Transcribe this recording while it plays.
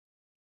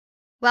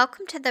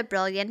Welcome to the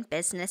Brilliant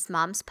Business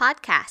Moms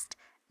Podcast,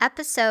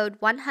 episode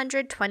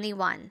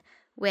 121,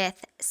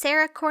 with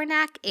Sarah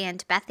Kornack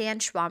and Bethann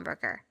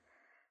Schwamberger.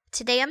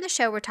 Today on the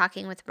show, we're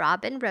talking with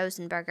Robyn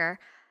Rosenberger,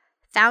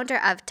 founder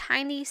of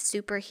Tiny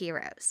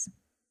Superheroes.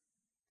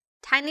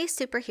 Tiny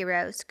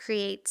Superheroes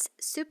creates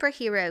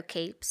superhero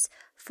capes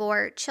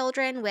for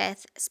children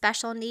with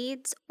special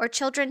needs or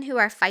children who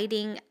are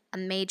fighting a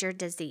major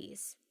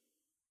disease.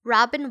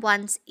 Robyn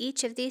wants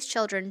each of these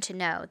children to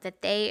know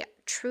that they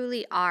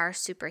truly are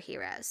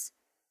superheroes,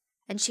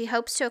 and she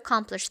hopes to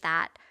accomplish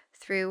that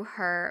through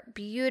her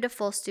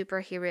beautiful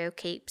superhero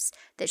capes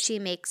that she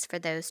makes for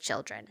those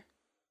children.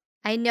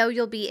 I know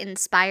you'll be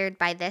inspired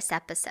by this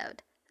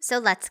episode, so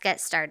let's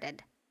get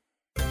started.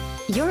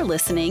 You're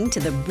listening to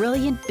the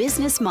Brilliant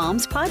Business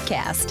Moms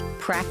Podcast,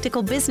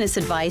 practical business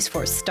advice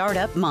for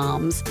startup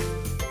moms.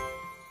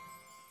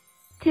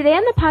 Today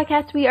on the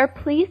podcast, we are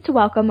pleased to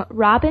welcome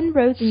Robyn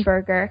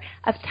Rosenberger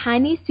of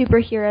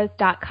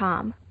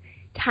TinySuperheroes.com.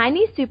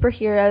 Tiny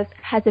Superheroes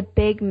has a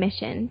big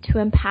mission to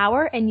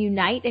empower and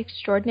unite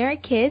extraordinary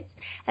kids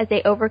as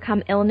they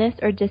overcome illness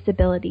or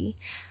disability.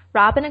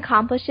 Robyn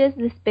accomplishes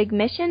this big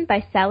mission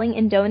by selling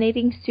and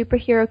donating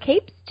superhero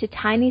capes to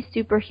tiny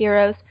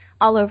superheroes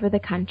all over the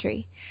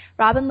country.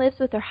 Robyn lives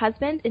with her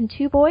husband and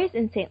 2 boys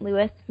in St.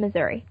 Louis,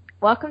 Missouri.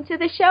 Welcome to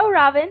the show,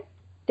 Robyn.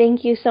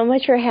 Thank you so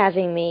much for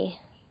having me.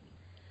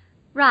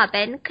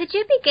 Robyn, could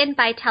you begin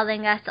by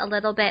telling us a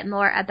little bit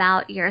more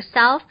about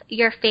yourself,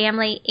 your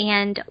family,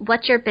 and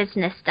what your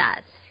business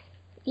does?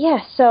 Yeah,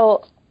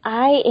 so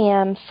I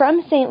am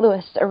from St.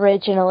 Louis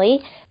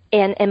originally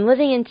and am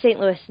living in St.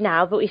 Louis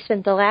now, but we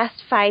spent the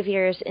last 5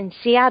 years in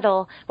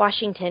Seattle,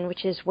 Washington,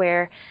 which is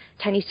where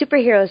Tiny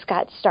Superheroes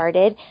got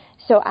started.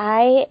 So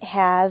I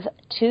have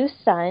 2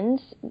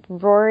 sons.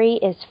 Rory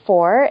is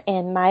 4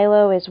 and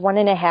Milo is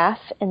 1.5,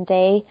 and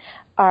they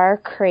are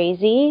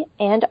crazy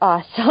and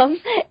awesome.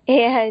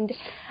 And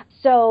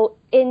so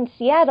in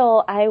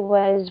Seattle, I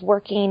was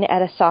working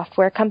at a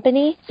software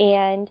company,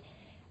 and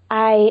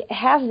I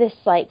have this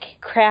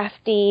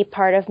crafty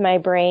part of my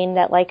brain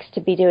that likes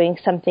to be doing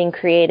something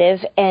creative.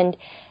 And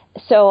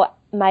so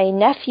my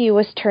nephew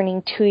was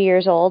turning 2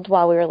 years old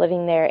while we were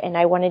living there, and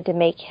I wanted to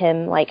make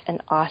him an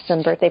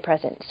awesome birthday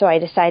present. So I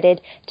decided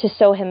to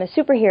sew him a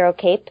superhero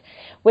cape,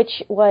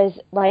 which was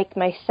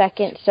my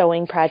second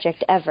sewing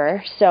project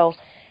ever. So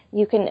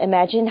you can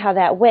imagine how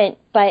that went.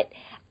 But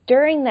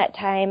during that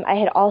time, I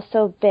had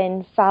also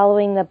been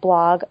following the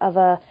blog of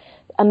a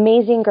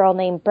amazing girl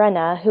named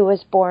Brenna, who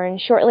was born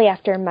shortly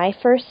after my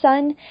first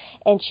son,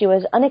 and she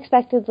was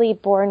unexpectedly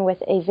born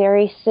with a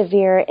very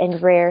severe and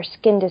rare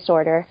skin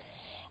disorder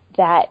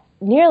that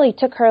nearly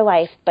took her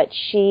life, but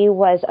she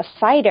was a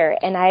fighter,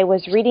 and I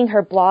was reading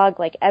her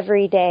blog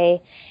every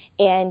day.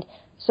 And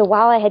so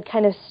while I had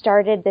kind of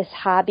started this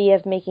hobby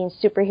of making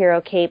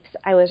superhero capes,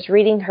 I was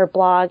reading her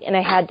blog, and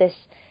I had this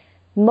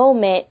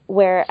moment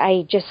where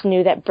I just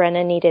knew that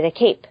Brenna needed a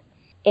cape.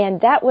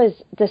 And that was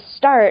the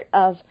start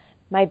of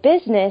my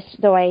business,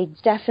 though I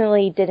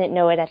definitely didn't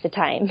know it at the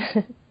time.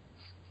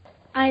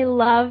 I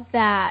love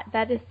that.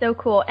 That is so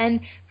cool. And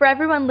for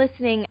everyone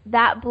listening,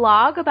 that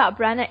blog about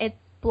Brenna, it's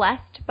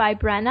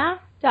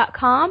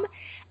blessedbybrenna.com,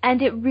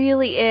 and it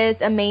really is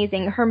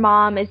amazing. Her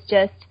mom is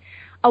just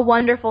a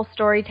wonderful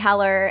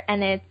storyteller,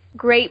 and it's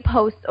great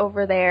posts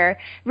over there,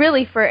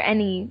 really for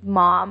any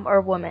mom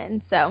or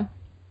woman. So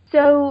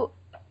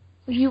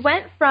you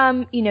went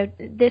from,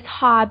 this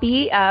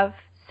hobby of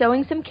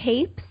sewing some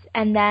capes,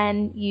 and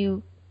then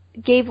you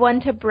gave one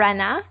to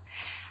Brenna.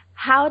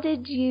 How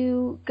did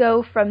you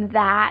go from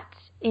that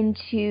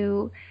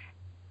into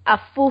a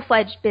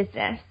full-fledged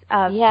business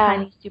of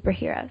Tiny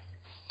Superheroes?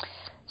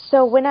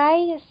 So when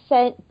I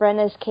sent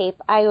Brenna's cape,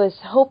 I was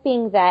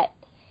hoping that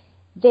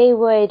they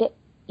would,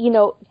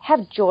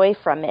 have joy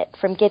from it,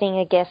 from getting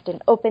a gift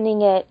and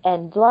opening it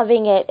and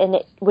loving it, and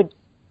it would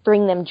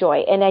bring them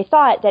joy. And I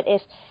thought that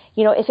if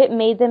it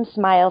made them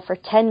smile for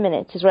 10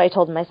 minutes, is what I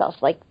told myself,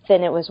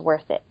 then it was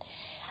worth it.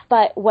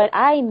 But what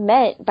I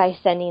meant by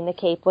sending the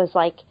cape was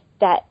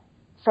that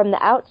from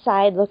the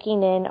outside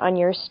looking in on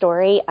your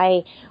story,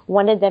 I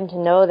wanted them to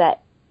know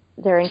that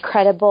they're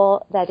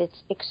incredible, that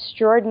it's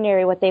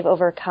extraordinary what they've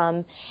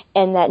overcome,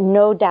 and that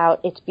no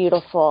doubt it's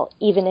beautiful,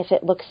 even if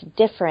it looks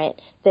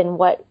different than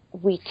what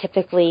we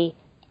typically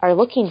are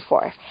looking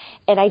for.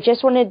 And I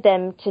just wanted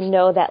them to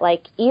know that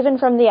even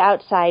from the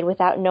outside,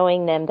 without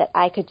knowing them, that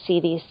I could see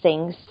these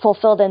things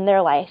fulfilled in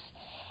their life.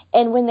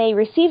 And when they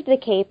received the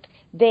cape,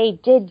 they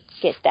did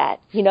get that,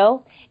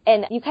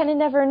 and you kind of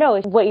never know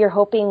if what you're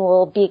hoping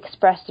will be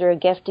expressed through a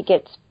gift, it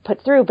gets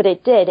put through, but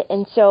it did.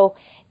 And so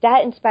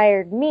that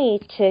inspired me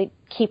to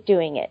keep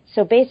doing it.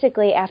 So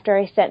basically, after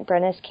I sent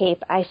Brenna's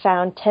cape, I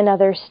found 10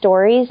 other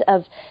stories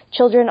of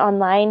children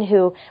online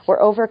who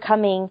were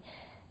overcoming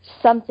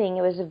something.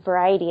 It was a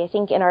variety. I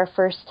think in our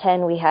first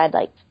 10, we had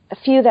a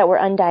few that were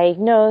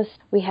undiagnosed.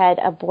 We had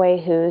a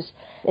boy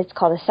it's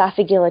called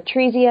esophageal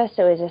atresia,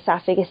 so his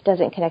esophagus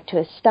doesn't connect to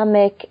his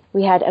stomach.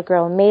 We had a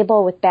girl,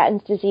 Mabel, with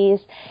Batten's disease.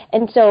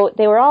 And so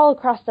they were all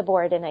across the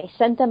board, and I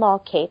sent them all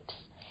capes.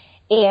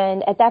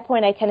 And at that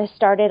point, I kind of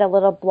started a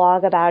little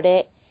blog about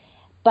it.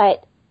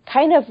 But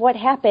kind of what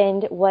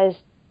happened was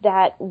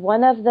that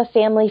one of the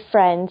family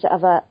friends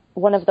of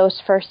one of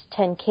those first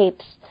 10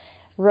 capes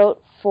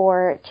wrote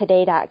for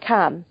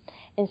Today.com.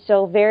 And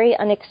so very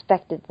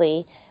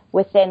unexpectedly,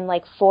 within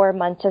like 4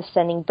 months of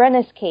sending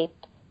Brenna's cape,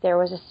 there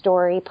was a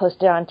story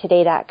posted on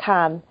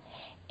Today.com.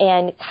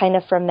 And kind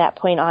of from that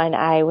point on,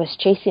 I was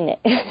chasing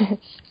it.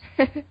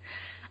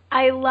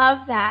 I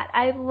love that.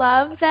 I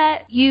love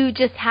that you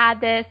just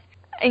had this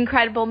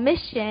incredible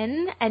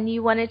mission and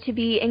you wanted to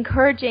be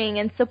encouraging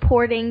and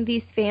supporting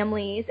these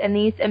families and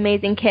these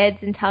amazing kids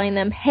and telling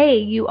them, hey,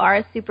 you are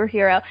a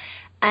superhero.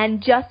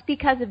 And just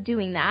because of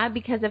doing that,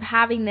 because of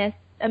having this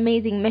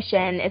amazing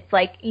mission, it's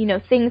like,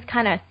 things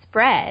kind of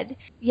spread,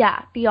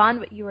 beyond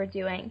what you were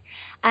doing.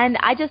 And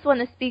I just want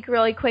to speak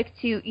really quick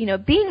to,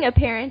 being a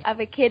parent of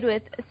a kid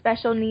with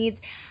special needs,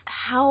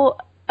 how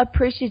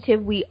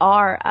appreciative we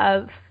are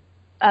of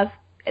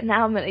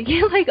now I'm going to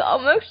get like all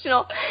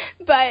emotional,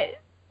 but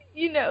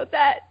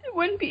that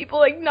when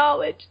people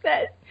acknowledge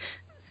that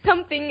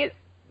something is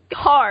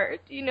hard,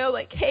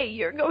 like, hey,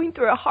 you're going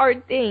through a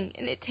hard thing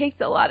and it takes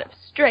a lot of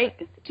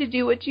strength to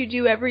do what you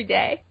do every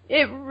day.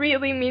 It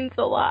really means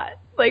a lot.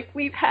 Like,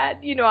 we've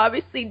had,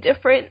 obviously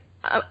different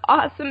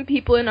awesome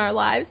people in our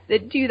lives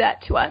that do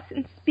that to us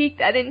and speak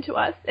that into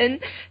us, and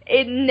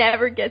it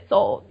never gets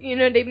old. You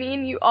know what I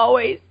mean? You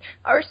always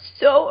are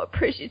so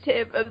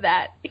appreciative of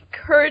that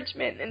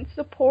encouragement and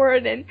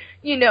support, and,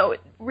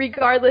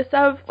 regardless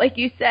of, like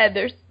you said,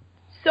 there's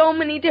so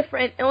many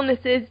different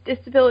illnesses,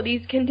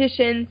 disabilities,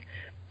 conditions,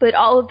 but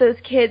all of those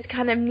kids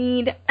kind of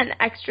need an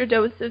extra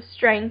dose of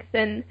strength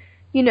and,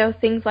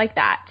 things like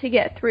that to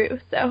get through.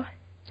 So,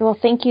 well,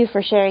 thank you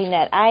for sharing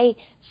that. I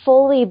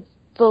fully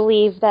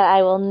believe that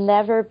I will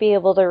never be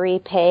able to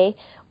repay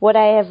what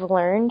I have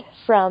learned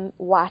from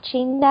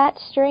watching that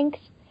strength.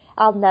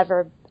 I'll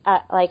never,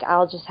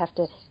 I'll just have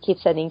to keep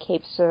sending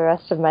capes for the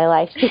rest of my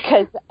life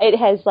because it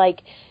has,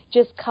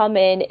 just come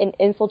in and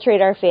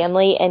infiltrate our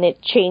family, and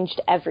it changed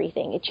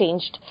everything. It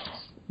changed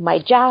my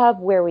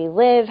job, where we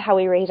live, how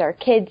we raise our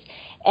kids,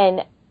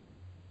 and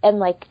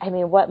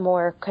what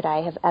more could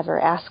I have ever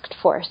asked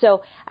for?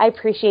 So I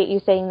appreciate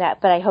you saying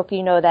that, but I hope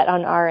you know that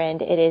on our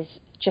end, it is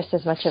just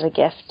as much of a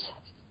gift.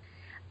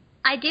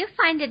 I do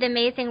find it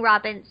amazing,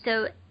 Robyn.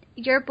 So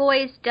your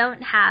boys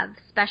don't have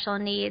special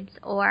needs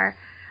or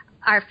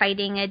are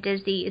fighting a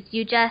disease.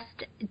 You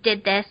just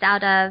did this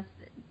out of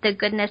the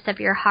goodness of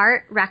your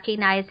heart,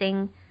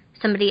 recognizing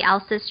somebody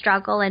else's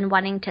struggle and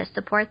wanting to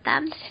support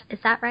them. Is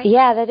that right?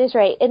 Yeah, that is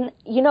right. And,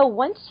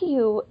 once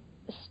you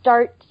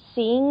start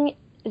seeing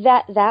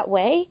that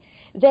way,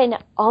 then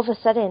all of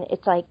a sudden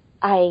it's like,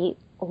 I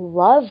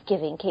love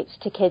giving capes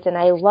to kids, and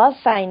I love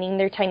finding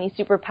their tiny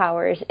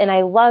superpowers, and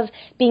I love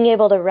being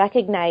able to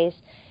recognize,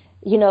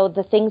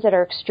 the things that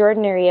are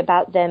extraordinary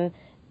about them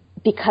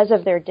because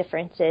of their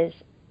differences.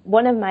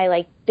 One of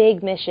my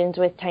big missions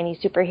with Tiny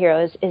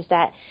Superheroes is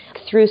that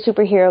through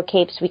superhero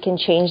capes, we can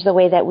change the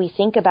way that we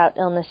think about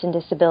illness and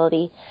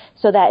disability,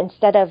 so that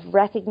instead of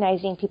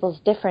recognizing people's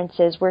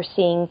differences, we're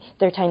seeing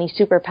their tiny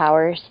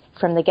superpowers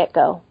from the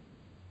get-go.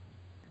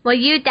 Well,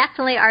 you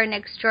definitely are an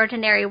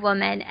extraordinary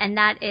woman, and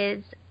that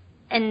is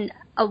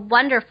a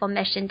wonderful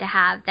mission to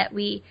have, that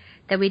we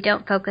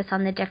don't focus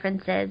on the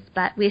differences,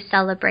 but we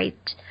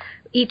celebrate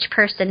each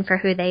person for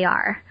who they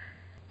are.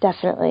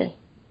 Definitely.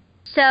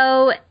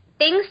 So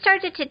things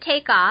started to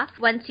take off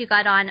once you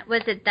got on.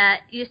 Was it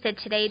that you said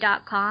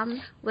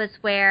Today.com was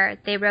where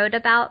they wrote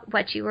about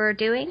what you were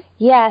doing?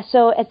 Yeah,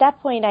 so at that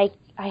point I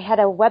had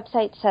a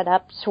website set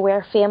up to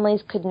where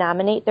families could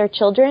nominate their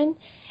children,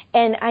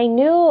 and I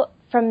knew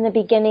from the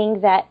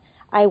beginning that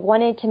I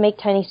wanted to make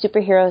Tiny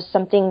Superheroes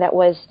something that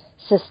was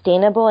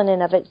sustainable in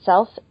and of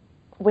itself,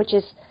 which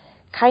is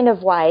kind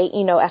of why,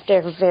 after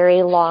a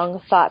very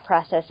long thought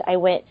process, I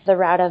went the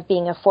route of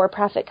being a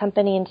for-profit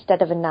company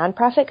instead of a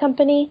nonprofit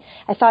company.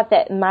 I thought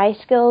that my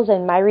skills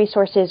and my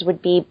resources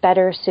would be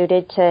better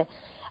suited to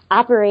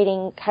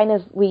operating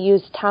we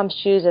use Tom's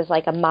Shoes as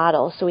a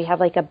model. So we have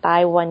a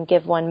buy one,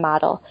 give one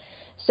model.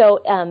 So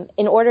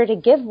in order to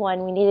give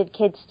one, we needed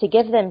kids to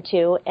give them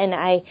to, and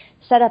I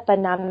set up a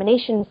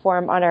nomination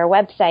form on our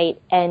website,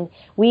 and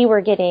we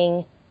were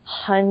getting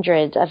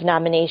hundreds of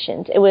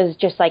nominations. It was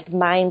just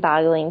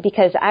mind-boggling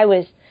because I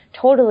was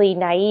totally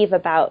naive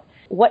about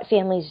what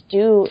families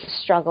do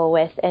struggle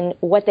with and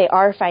what they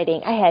are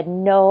fighting. I had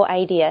no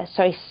idea,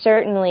 so I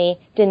certainly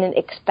didn't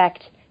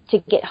expect to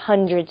get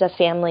hundreds of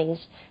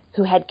families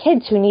who had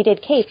kids who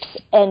needed capes.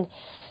 And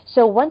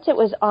so once it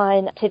was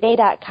on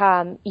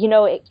Today.com,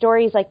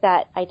 stories like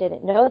that, I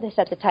didn't know this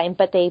at the time,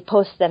 but they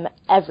post them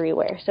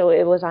everywhere. So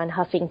it was on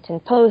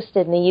Huffington Post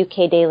and the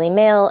UK Daily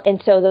Mail.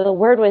 And so the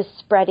word was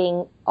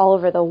spreading all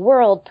over the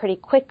world pretty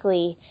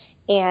quickly.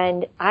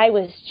 And I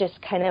was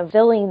just kind of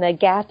filling the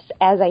gaps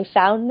as I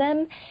found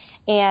them.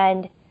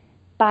 And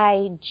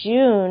by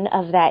June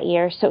of that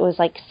year, so it was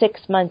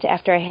 6 months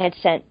after I had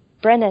sent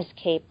Brenna's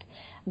cape,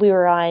 we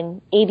were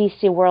on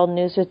ABC World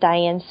News with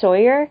Diane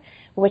Sawyer,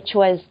 which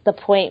was the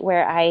point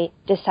where I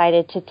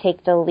decided to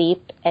take the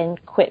leap and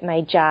quit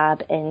my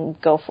job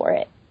and go for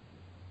it.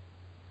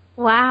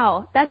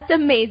 Wow, that's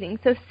amazing.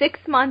 So 6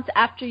 months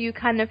after you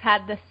kind of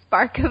had the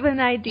spark of an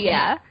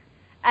idea,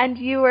 and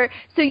you were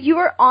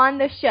on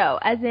the show,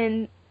 as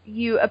in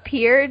you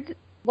appeared?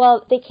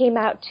 Well, they came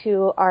out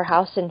to our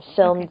house and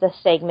filmed the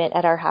segment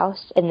at our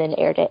house and then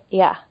aired it.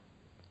 Yeah.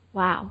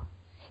 Wow.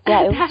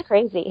 Yeah, it was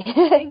crazy.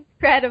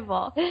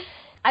 Incredible.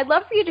 I'd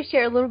love for you to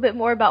share a little bit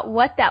more about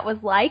what that was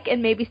like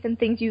and maybe some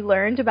things you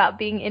learned about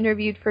being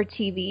interviewed for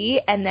TV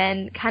and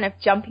then kind of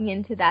jumping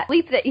into that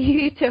leap that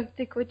you took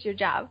to quit your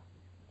job.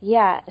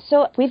 Yeah,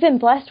 so we've been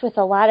blessed with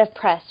a lot of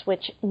press,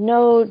 which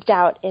no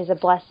doubt is a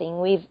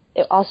blessing. We've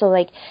also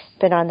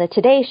been on the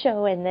Today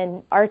Show, and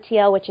then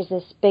RTL, which is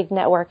this big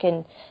network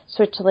in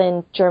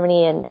Switzerland,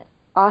 Germany, and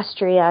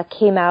Austria,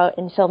 came out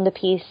and filmed a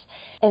piece.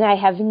 And I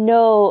have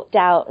no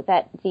doubt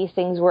that these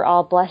things were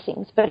all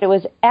blessings, but it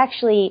was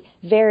actually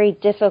very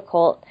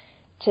difficult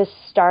to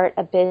start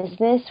a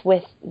business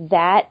with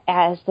that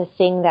as the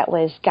thing that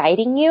was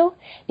guiding you,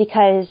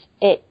 because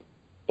it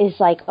is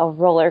like a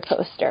roller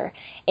coaster.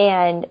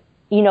 And,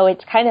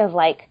 it's kind of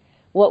like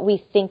what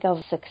we think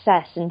of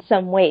success in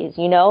some ways,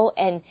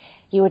 and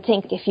you would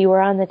think if you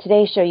were on the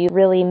Today Show, you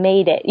really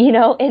made it,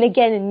 and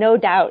again, no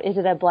doubt is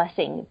it a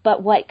blessing.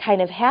 But what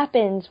kind of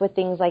happens with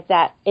things like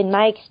that, in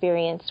my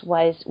experience,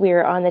 was we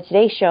were on the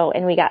Today Show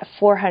and we got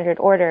 400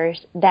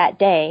 orders that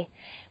day,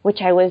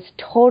 which I was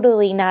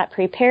totally not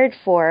prepared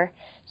for.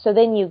 So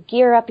then you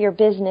gear up your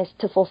business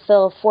to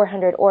fulfill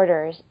 400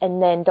 orders,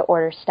 and then the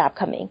orders stop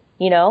coming,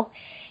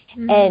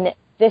 Mm-hmm. And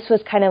this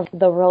was kind of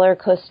the roller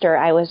coaster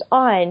I was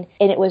on,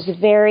 and it was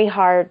very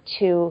hard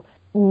to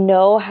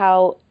know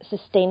how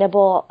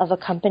sustainable of a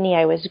company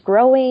I was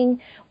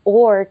growing,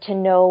 or to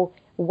know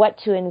what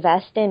to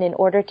invest in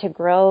order to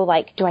grow.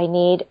 Like, do I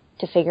need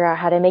to figure out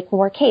how to make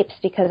more capes,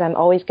 because I'm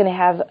always going to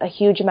have a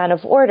huge amount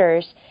of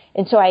orders.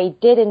 And so I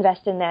did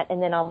invest in that,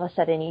 and then all of a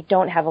sudden you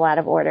don't have a lot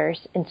of orders.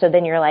 And so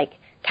then you're like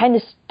kind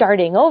of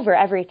starting over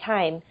every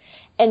time.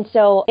 And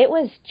so it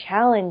was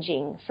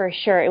challenging for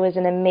sure. It was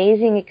an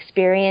amazing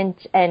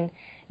experience. And,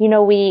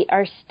 we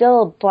are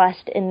still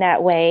blessed in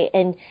that way.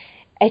 And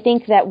I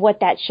think that what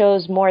that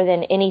shows more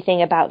than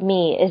anything about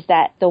me is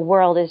that the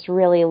world is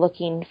really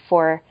looking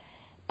for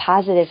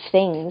positive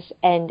things,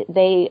 and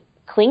they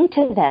cling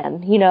to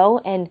them,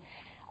 and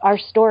our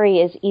story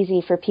is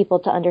easy for people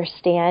to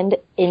understand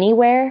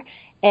anywhere.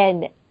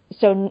 And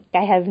so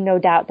I have no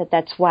doubt that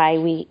that's why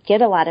we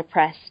get a lot of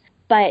press.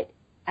 But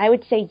I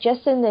would say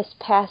just in this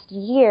past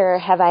year,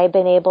 have I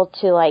been able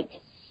to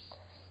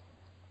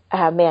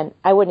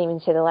I wouldn't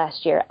even say the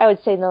last year. I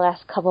would say in the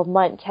last couple of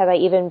months, have I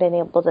even been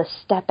able to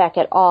step back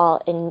at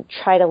all and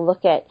try to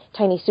look at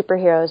Tiny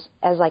Superheroes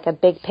as like a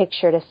big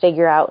picture to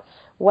figure out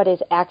what is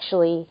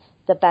actually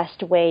the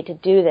best way to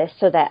do this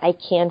so that I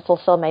can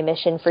fulfill my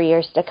mission for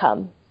years to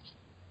come.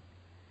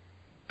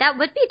 That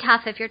would be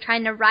tough if you're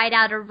trying to ride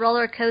out a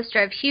roller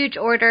coaster of huge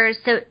orders.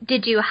 So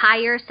did you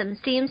hire some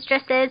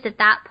seamstresses at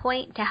that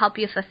point to help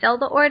you fulfill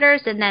the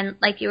orders? And then,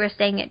 like you were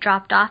saying, it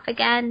dropped off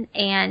again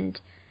and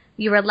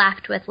you were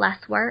left with less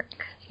work?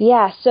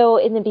 Yeah, so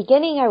in the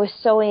beginning I was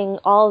sewing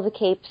all of the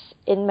capes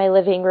in my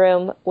living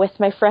room with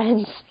my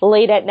friends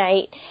late at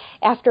night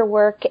after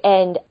work.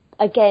 And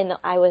again,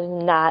 I was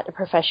not a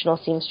professional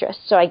seamstress,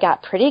 so I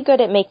got pretty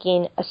good at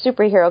making a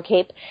superhero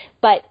cape,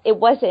 but it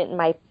wasn't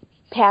my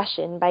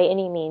passion by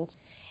any means.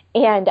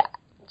 And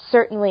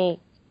certainly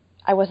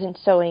I wasn't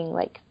sewing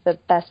like the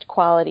best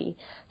quality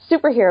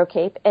superhero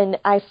cape. And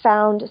I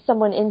found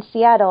someone in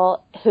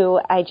Seattle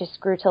who I just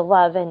grew to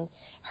love, and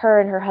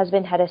her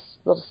husband had a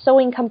little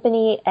sewing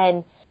company.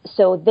 And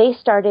so they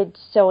started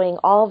sewing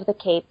all of the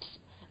capes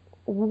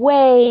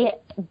way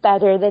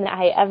better than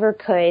I ever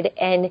could.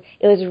 And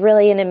it was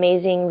really an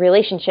amazing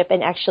relationship.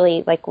 And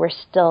actually,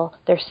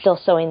 they're still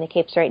sewing the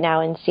capes right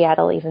now in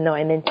Seattle, even though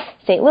I'm in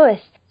St.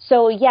 Louis.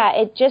 So yeah,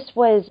 it just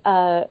was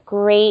a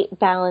great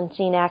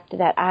balancing act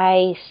that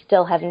I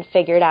still haven't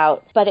figured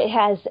out, but it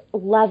has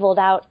leveled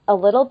out a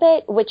little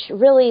bit, which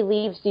really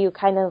leaves you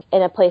kind of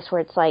in a place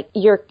where it's like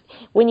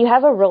when you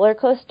have a roller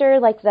coaster,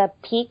 like the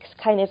peaks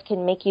kind of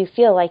can make you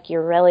feel like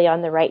you're really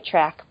on the right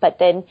track. But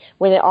then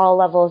when it all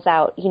levels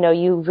out,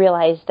 you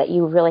realize that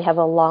you really have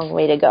a long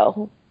way to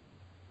go.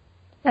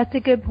 That's a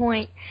good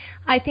point.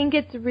 I think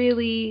it's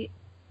really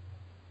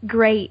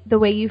great the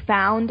way you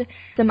found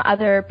some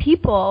other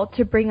people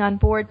to bring on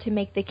board to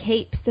make the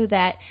cape so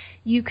that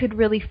you could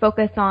really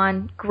focus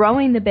on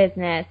growing the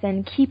business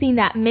and keeping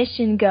that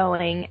mission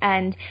going.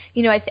 And,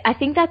 I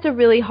think that's a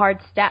really hard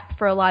step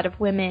for a lot of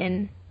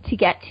women to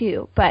get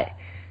to, but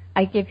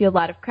I give you a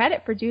lot of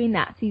credit for doing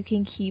that so you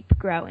can keep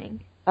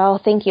growing. Oh,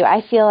 thank you.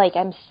 I feel like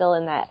I'm still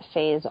in that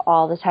phase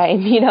all the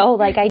time,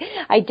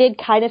 I did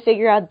kind of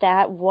figure out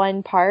that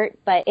one part,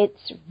 but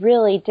it's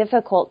really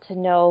difficult to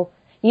know.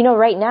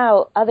 Right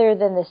now, other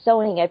than the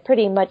sewing, I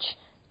pretty much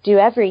do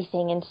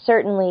everything. And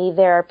certainly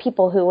there are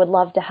people who would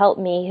love to help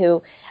me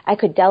who I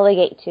could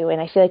delegate to.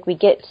 And I feel like we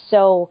get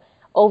so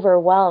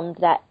overwhelmed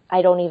that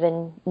I don't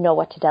even know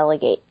what to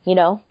delegate,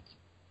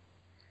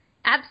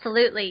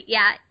 Absolutely.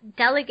 Yeah.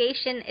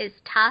 Delegation is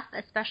tough,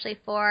 especially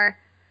for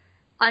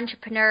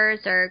entrepreneurs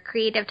or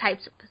creative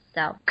types.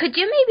 So could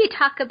you maybe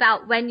talk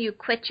about when you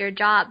quit your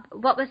job?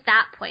 What was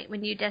that point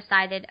when you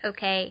decided,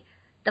 okay,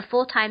 the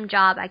full-time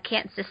job, I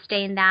can't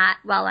sustain that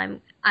while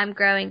I'm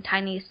growing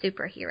Tiny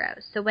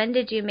Superheroes? So when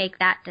did you make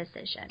that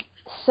decision?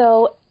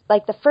 So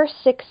like the first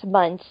 6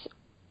 months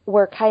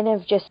were kind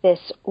of just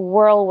this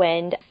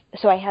whirlwind.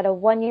 So I had a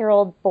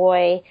 1-year-old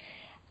boy.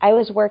 I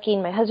was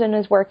working, my husband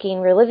was working,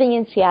 we were living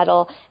in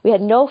Seattle. We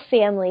had no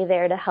family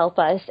there to help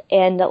us,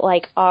 and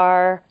like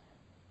our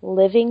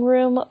living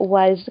room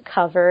was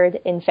covered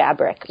in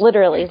fabric,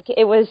 literally.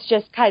 It was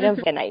just kind of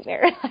a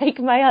nightmare. Like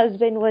my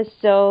husband was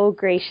so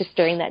gracious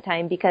during that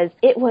time because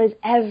it was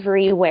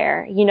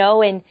everywhere, you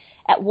know, and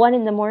at 1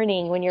 a.m.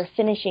 when you're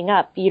finishing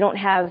up, you don't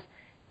have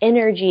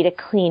energy to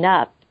clean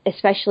up,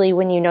 especially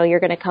when you know you're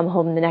going to come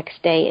home the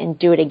next day and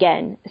do it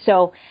again.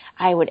 So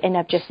I would end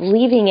up just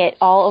leaving it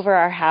all over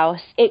our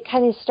house. It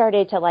kind of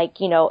started to like,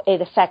 you know,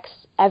 it affects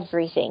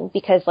everything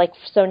because like,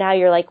 so now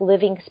your like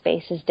living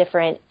space is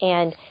different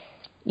and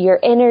your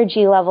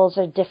energy levels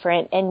are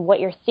different and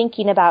what you're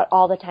thinking about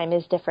all the time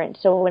is different.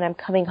 So when I'm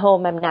coming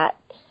home, I'm not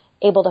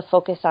able to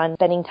focus on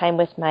spending time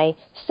with my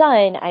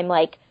son. I'm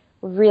like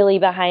really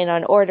behind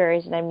on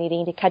orders and I'm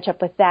needing to catch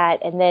up with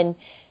that and then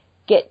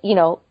get, you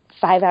know,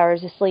 5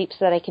 hours of sleep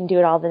so that I can do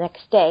it all the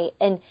next day.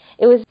 And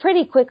it was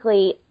pretty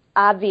quickly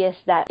obvious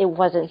that it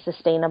wasn't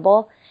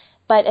sustainable.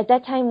 But at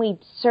that time, we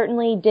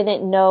certainly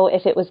didn't know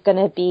if it was going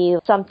to be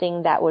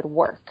something that would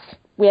work.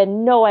 We had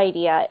no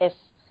idea if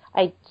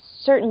I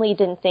certainly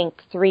didn't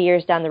think 3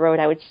 years down the road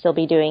I would still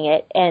be doing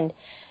it, and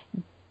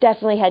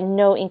definitely had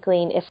no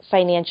inkling if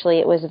financially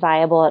it was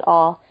viable at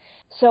all.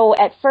 So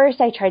at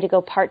first I tried to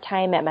go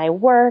part-time at my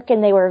work,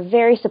 and they were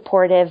very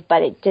supportive,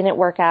 but it didn't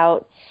work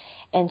out.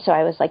 And so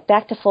I was like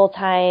back to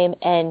full-time,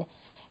 and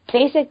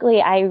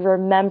basically I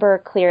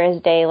remember clear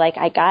as day, like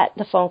I got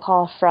the phone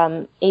call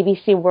from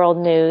ABC World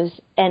News,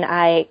 and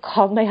I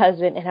called my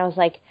husband, and I was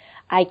like,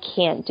 I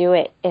can't do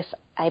it if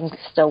I'm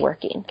still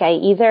working. I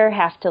either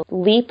have to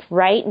leap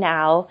right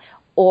now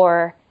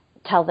or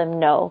tell them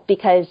no,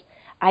 because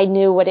I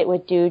knew what it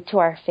would do to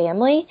our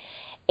family.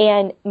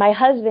 And my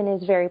husband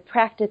is very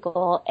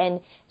practical.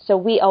 And so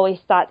we always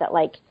thought that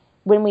like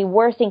when we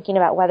were thinking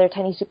about whether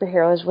Tiny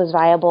Superheroes was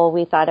viable,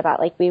 we thought about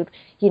like we would,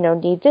 you know,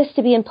 need this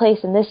to be in place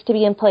and this to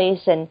be in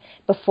place and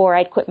before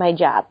I'd quit my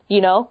job,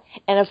 you know.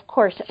 And of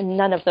course,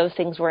 none of those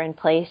things were in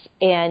place.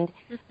 And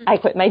I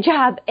quit my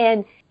job.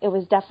 And it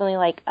was definitely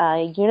like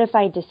a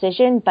unified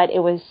decision, but it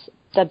was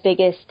the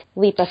biggest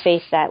leap of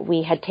faith that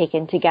we had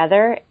taken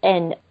together.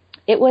 And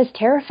it was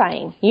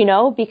terrifying, you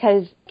know,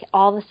 because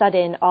all of a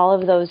sudden, all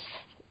of those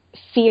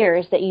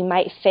fears that you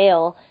might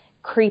fail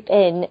creep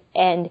in,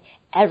 and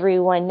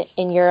everyone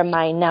in your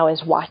mind now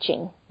is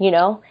watching, you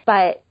know.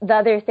 But the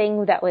other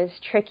thing that was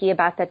tricky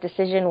about that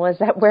decision was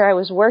that where I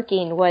was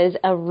working was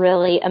a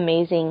really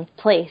amazing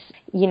place.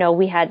 You know,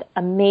 we had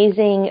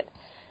amazing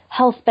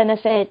health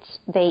benefits.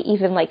 They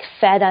even like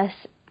fed us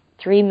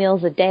 3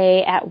 meals a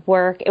day at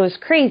work. It was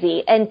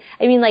crazy. And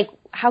I mean, like,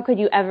 how could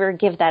you ever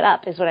give that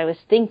up is what I was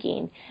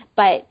thinking.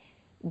 But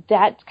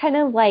that's kind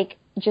of like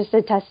just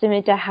a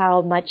testament to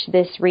how much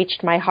this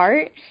reached my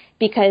heart,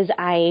 because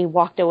I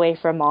walked away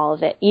from all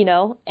of it, you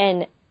know,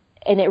 and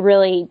it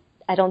really,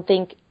 I don't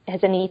think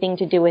has anything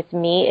to do with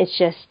me. It's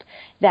just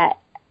that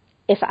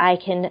if I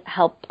can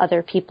help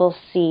other people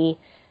see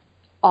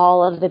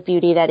all of the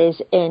beauty that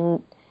is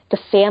in the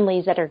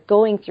families that are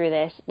going through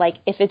this, like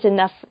if it's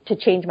enough to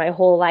change my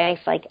whole life,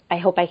 like I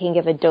hope I can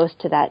give a dose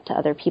to that to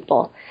other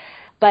people.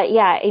 But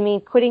yeah, I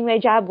mean, quitting my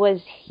job was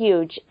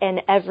huge.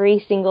 And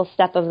every single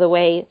step of the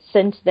way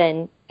since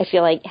then, I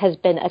feel like has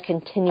been a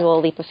continual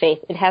leap of faith.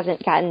 It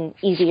hasn't gotten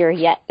easier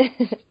yet.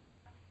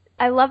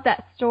 I love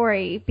that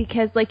story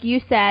because, like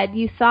you said,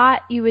 you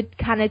thought you would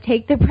kind of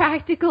take the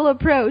practical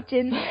approach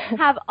and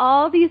have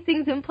all these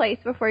things in place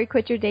before you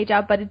quit your day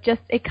job, but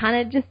it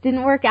kind of just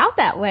didn't work out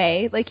that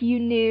way. Like you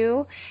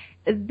knew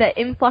the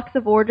influx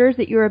of orders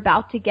that you were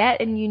about to get,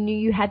 and you knew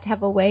you had to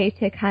have a way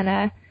to kind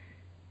of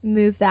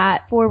move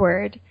that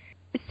forward.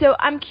 So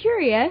I'm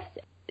curious,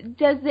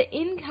 does the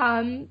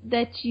income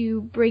that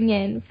you bring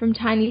in from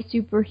Tiny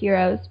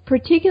Superheroes,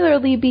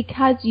 particularly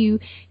because you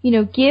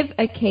give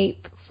a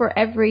cape for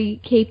every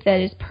cape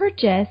that is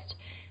purchased,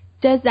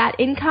 does that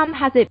income,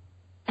 has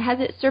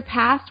it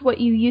surpassed what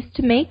you used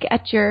to make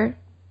at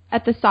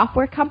the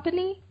software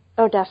company?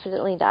 Oh,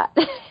 definitely not.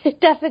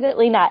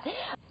 Definitely not.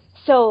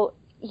 So,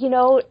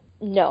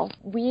 no.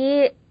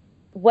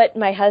 What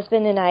my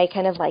husband and I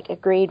kind of like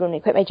agreed when we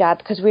quit my job,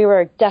 because we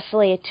were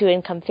definitely a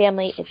 2-income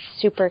family. It's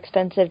super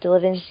expensive to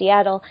live in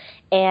Seattle,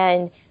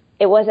 and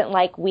it wasn't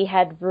like we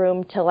had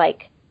room to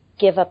like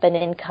give up an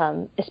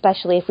income,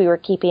 especially if we were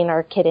keeping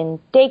our kid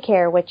in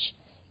daycare, which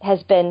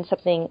has been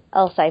something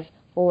else I've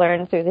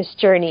learned through this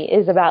journey,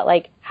 is about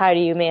like how do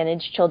you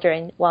manage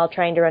children while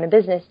trying to run a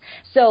business.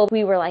 So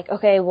we were like,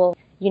 okay, well,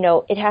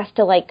 it has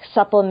to like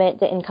supplement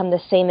the income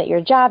the same that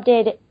your job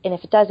did. And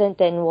if it doesn't,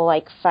 then we'll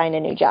like find a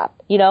new job,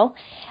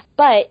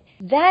 But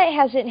That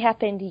hasn't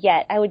happened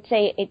yet. I would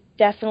say it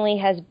definitely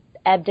has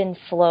ebbed and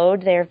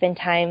flowed. There have been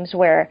times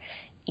where,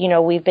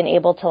 we've been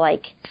able to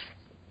like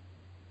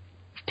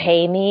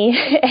pay me,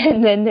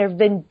 and then there have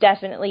been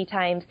definitely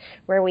times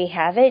where we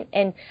haven't.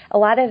 And a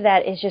lot of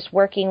that is just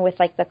working with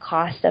like the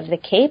cost of the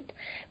cape,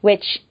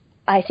 which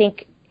I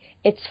think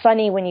it's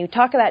funny when you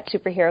talk about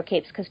superhero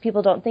capes because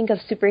people don't think of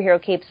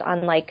superhero capes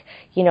on like,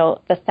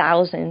 the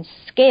thousands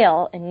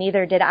scale, and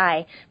neither did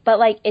I. But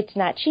like, it's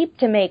not cheap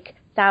to make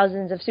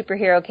thousands of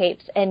superhero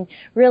capes, and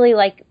really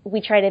like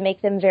we try to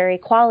make them very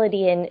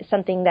quality and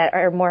something that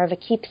are more of a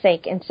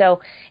keepsake. And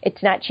so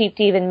it's not cheap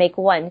to even make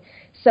one.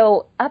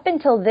 So up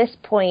until this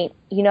point,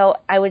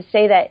 I would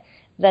say that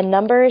the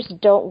numbers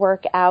don't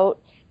work out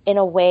in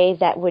a way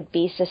that would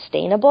be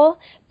sustainable,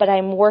 but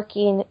I'm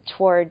working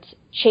towards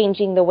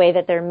changing the way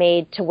that they're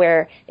made to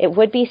where it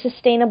would be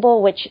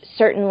sustainable, which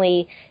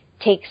certainly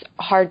takes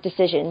hard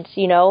decisions.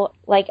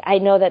 Like I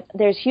know that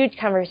there's huge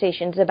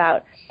conversations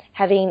about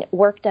having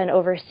work done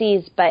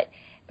overseas, but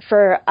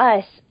for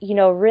us,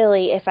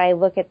 really, if I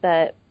look at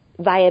the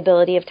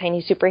viability of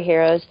Tiny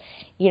Superheroes,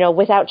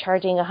 without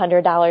charging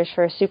 $100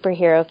 for a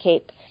superhero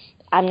cape,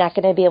 I'm not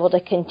going to be able to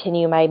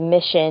continue my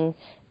mission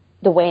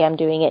the way I'm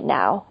doing it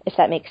now, if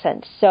that makes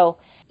sense. So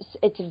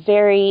it's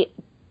very,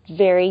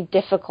 very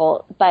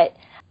difficult, but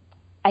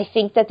I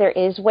think that there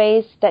is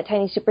ways that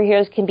Tiny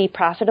Superheroes can be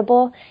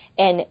profitable,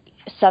 and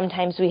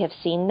sometimes we have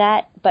seen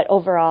that, but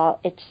overall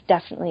it's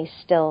definitely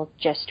still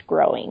just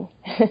growing.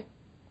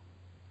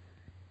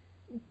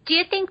 Do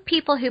you think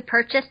people who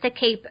purchase the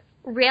cape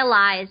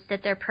realize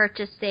that they're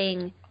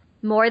purchasing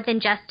more than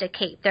just a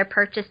cape? They're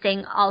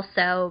purchasing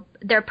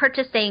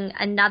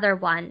another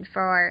one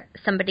for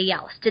somebody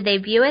else. Do they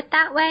view it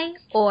that way,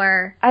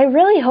 or? I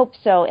really hope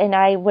so, and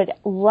I would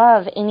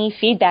love any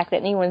feedback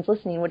that anyone's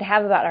listening would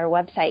have about our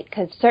website,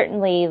 because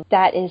certainly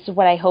that is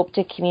what I hope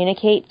to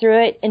communicate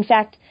through it. In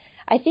fact,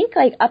 I think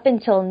like up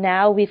until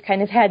now, we've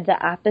kind of had the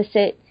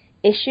opposite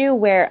issue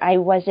where I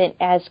wasn't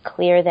as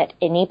clear that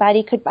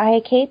anybody could buy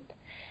a cape.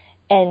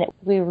 And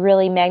we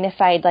really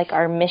magnified like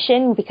our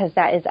mission, because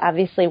that is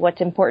obviously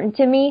what's important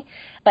to me.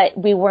 But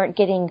we weren't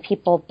getting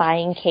people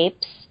buying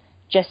capes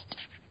just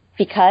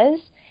because.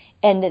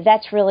 And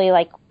that's really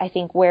like, I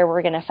think where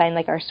we're going to find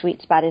like our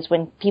sweet spot is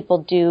when people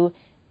do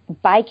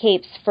buy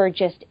capes for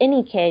just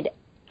any kid,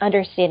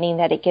 understanding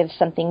that it gives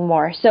something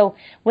more. So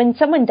when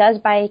someone does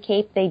buy a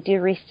cape, they do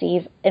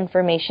receive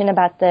information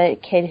about the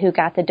kid who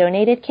got the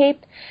donated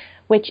cape,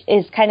 which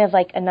is kind of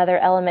like another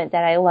element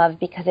that I love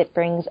because it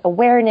brings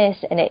awareness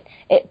and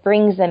it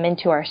brings them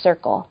into our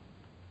circle.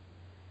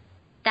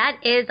 That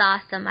is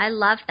awesome. I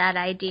love that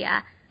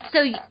idea.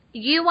 So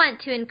you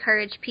want to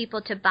encourage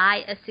people to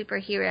buy a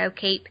superhero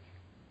cape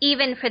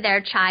even for their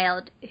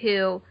child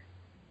who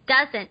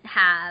doesn't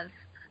have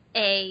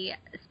a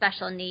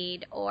special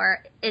need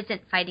or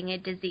isn't fighting a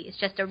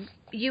disease.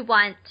 You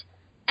want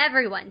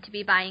everyone to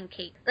be buying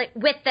capes, like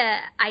with the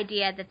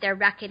idea that they're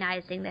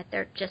recognizing that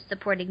they're just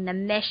supporting the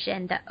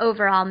mission, the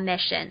overall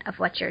mission of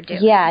what you're doing.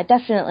 Yeah,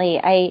 definitely.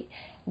 I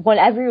want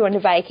everyone to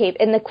buy a cape.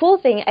 And the cool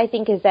thing, I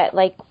think, is that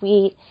like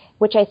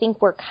which I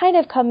think we're kind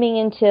of coming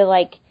into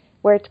like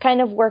where it's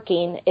kind of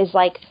working, is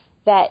like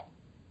that,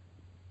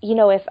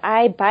 if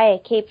I buy a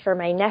cape for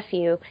my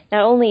nephew,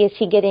 not only is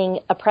he getting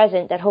a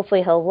present that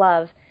hopefully he'll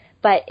love,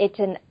 but it's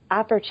an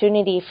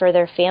opportunity for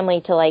their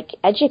family to like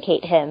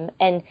educate him.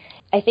 And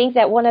I think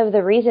that one of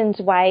the reasons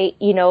why,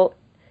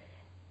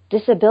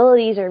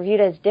 disabilities are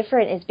viewed as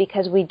different is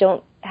because we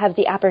don't have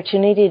the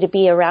opportunity to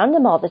be around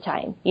them all the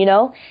time,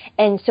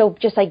 And so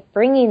just like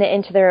bringing it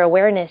into their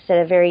awareness at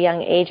a very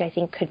young age, I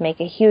think could make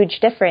a huge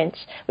difference,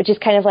 which is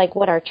kind of like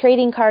what our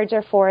trading cards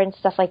are for and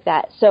stuff like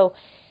that. So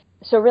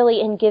really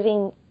in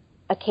giving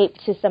a cape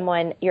to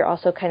someone, you're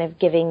also kind of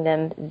giving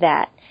them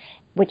that,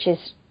 which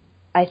is,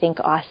 I think,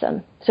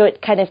 awesome. So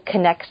it kind of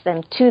connects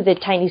them to the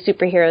Tiny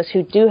Superheroes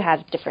who do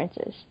have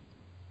differences.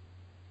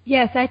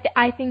 Yes,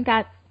 I think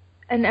that's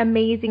an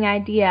amazing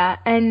idea.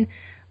 And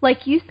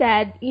like you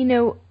said,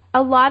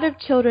 a lot of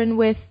children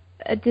with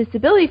a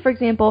disability, for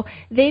example,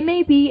 they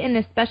may be in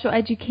a special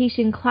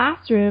education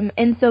classroom,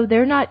 and so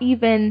they're not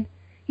even,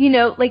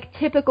 like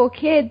typical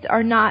kids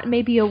are not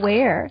maybe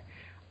aware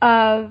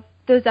of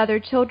those other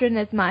children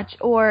as much.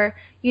 Or,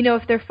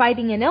 if they're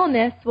fighting an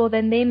illness, well,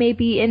 then they may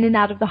be in and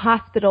out of the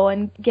hospital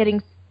and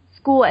getting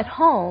school at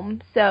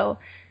home. So,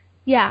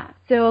 yeah,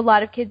 so a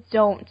lot of kids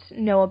don't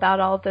know about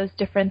all of those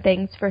different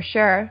things for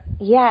sure.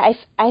 Yeah,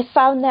 I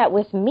found that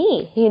with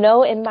me,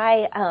 in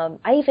my,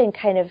 I even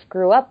kind of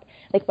grew up,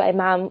 like my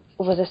mom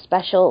was a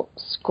special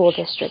school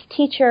district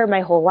teacher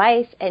my whole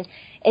life. And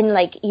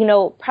like,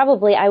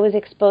 probably I was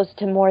exposed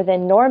to more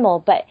than normal,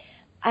 but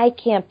I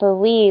can't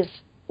believe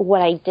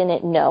what I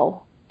didn't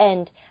know.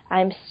 And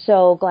I'm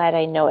so glad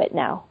I know it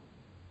now.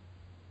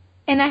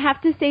 And I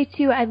have to say,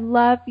 too, I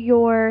love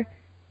your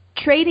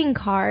trading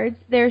cards.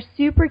 They're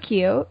super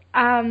cute.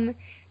 And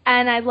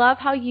I love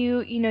how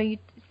you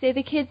say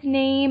the kid's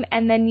name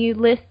and then you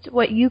list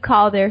what you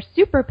call their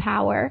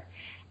superpower.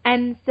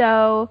 And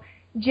so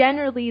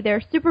generally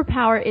their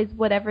superpower is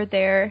whatever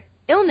their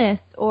illness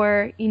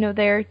or,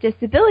 their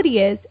disability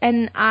is.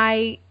 And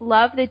I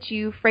love that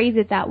you phrase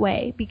it that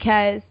way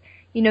because,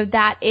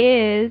 that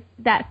is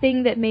that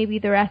thing that maybe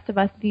the rest of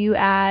us view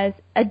as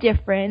a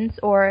difference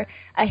or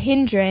a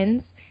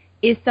hindrance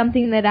is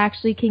something that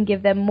actually can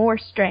give them more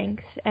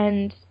strength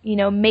and,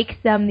 makes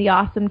them the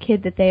awesome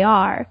kid that they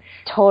are.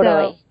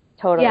 Totally.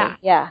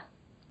 Yeah.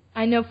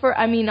 I know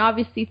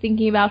obviously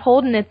thinking about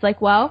Holden, it's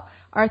like, well,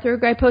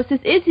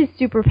 arthrogryposis is his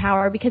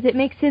superpower because it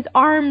makes his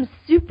arms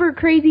super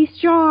crazy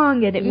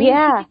strong and it means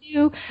he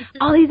can do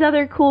all these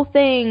other cool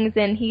things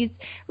and he's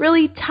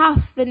really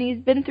tough and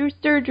he's been through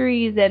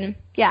surgeries and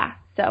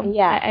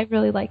I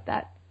really like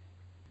that.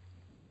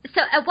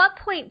 So at what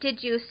point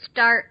did you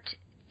start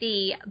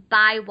the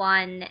buy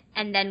one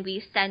and then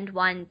we send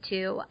one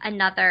to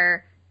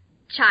another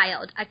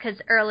child?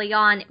 Because early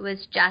on it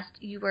was just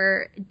you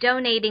were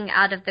donating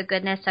out of the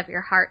goodness of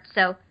your heart.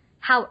 So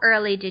how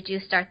early did you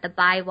start the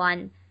buy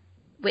one,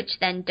 which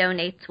then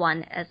donates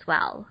one as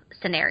well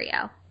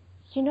scenario?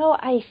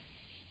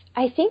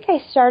 I think I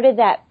started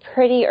that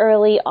pretty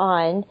early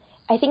on.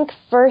 I think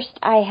first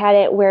I had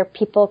it where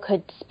people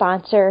could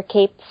sponsor a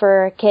cape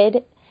for a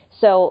kid.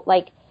 So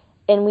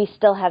and we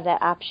still have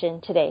that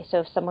option today. So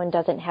if someone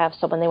doesn't have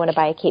someone they want to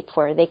buy a cape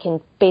for, they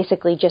can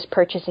basically just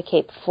purchase a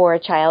cape for a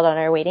child on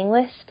our waiting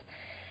list.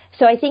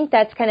 So I think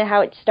that's kind of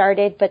how it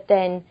started. But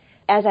then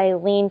as I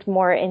leaned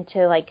more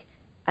into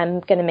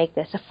I'm going to make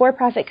this a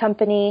for-profit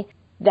company,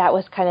 that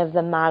was kind of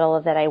the model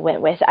that I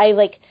went with.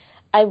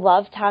 I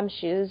love Tom's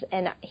shoes,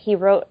 and he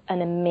wrote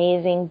an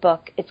amazing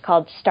book. It's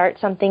called Start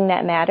Something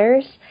That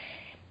Matters.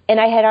 And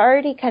I had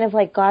already kind of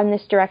gone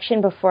this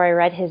direction before I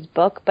read his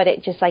book, but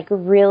it just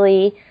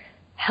really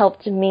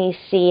helped me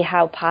see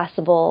how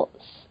possible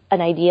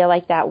an idea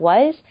like that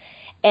was.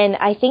 And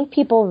I think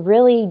people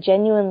really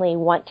genuinely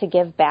want to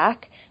give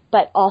back,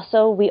 but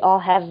also we all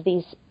have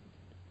these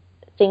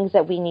things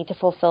that we need to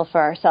fulfill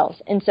for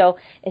ourselves. And so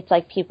it's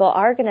people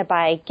are going to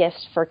buy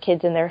gifts for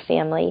kids in their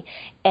family.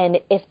 And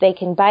if they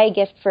can buy a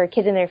gift for a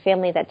kid in their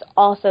family that's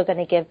also going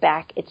to give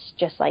back, it's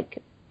just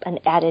an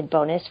added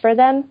bonus for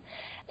them.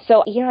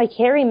 So, I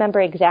can't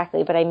remember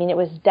exactly, but it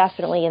was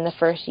definitely in the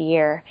first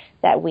year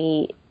that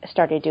we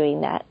started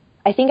doing that.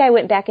 I think I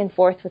went back and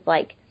forth with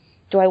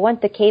do I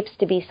want the capes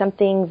to be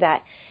something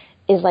that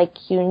is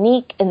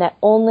unique and that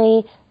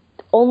only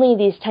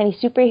these tiny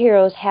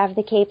superheroes have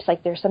the capes,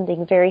 there's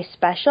something very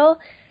special.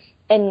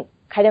 And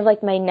kind of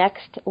my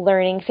next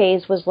learning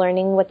phase was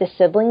learning what the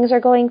siblings are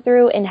going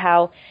through and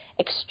how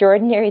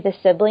extraordinary the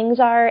siblings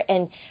are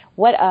and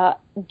what a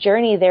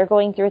journey they're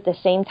going through at the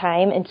same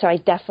time. And so I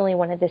definitely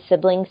wanted the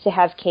siblings to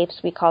have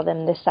capes. We call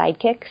them the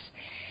sidekicks.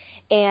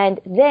 And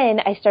then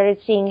I started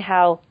seeing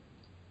how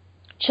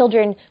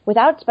children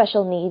without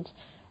special needs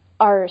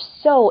are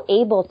so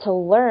able to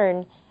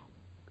learn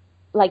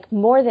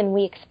more than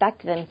we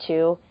expect them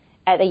to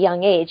at a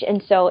young age.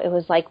 And so it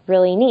was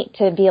really neat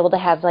to be able to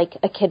have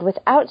a kid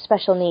without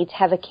special needs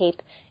have a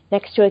cape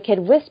next to a kid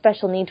with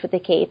special needs with a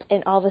cape.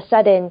 And all of a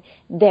sudden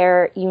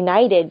they're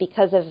united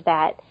because of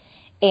that.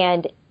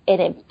 And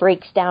it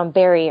breaks down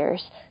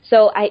barriers.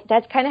 So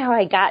that's kind of how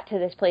I got to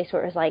this place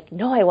where it was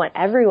no, I want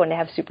everyone to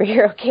have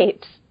superhero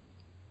capes.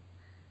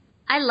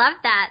 I love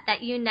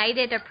that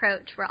united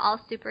approach. We're all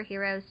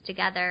superheroes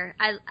together.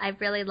 I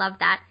really love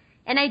that.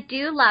 And I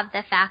do love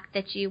the fact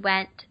that you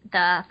went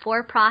the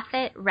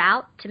for-profit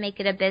route to make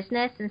it a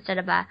business instead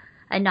of a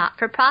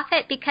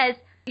not-for-profit, because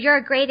you're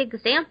a great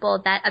example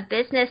that a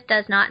business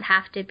does not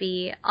have to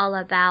be all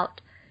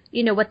about,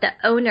 what the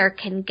owner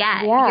can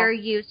get. Yeah. You're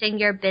using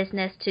your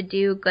business to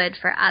do good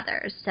for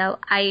others. So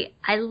I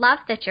love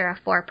that you're a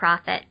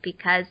for-profit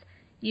because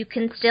you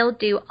can still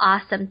do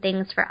awesome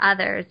things for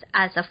others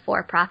as a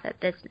for-profit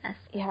business,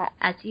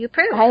 as you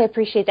prove. I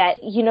appreciate that.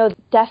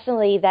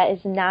 Definitely that is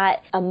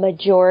not a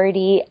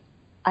majority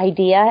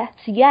idea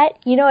yet.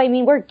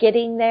 We're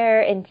getting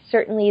there, and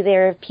certainly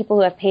there are people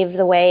who have paved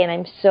the way, and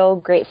I'm so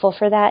grateful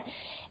for that.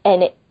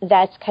 And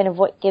that's kind of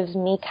what gives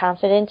me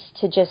confidence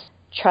to just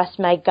trust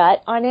my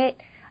gut on it.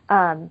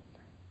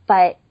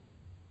 But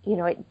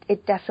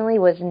it definitely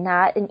was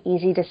not an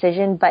easy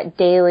decision, but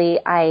daily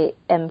I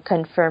am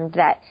confirmed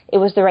that it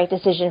was the right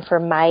decision for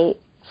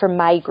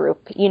my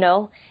group,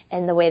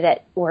 and the way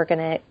that we're going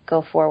to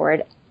go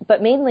forward.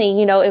 But mainly,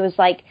 it was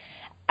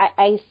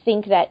I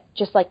think that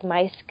just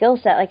my skill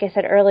set, like I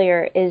said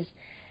earlier, is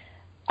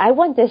I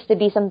want this to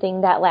be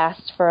something that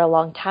lasts for a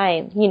long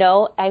time.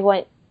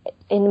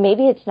 And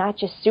maybe it's not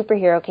just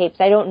superhero capes,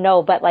 I don't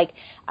know, but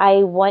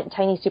I want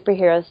tiny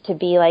superheroes to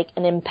be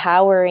an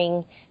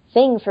empowering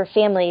thing for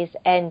families,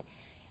 and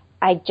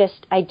I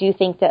do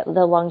think that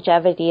the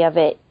longevity of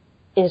it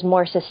is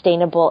more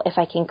sustainable if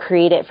I can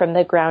create it from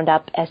the ground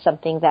up as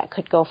something that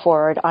could go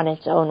forward on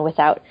its own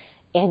without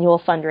annual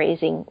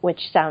fundraising,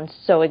 which sounds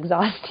so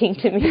exhausting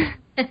to me.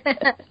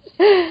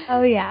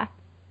 Oh, yeah.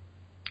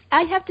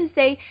 I have to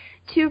say,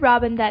 too,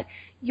 Robyn, that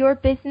your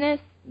business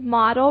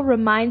model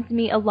reminds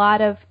me a lot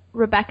of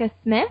Rebecca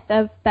Smith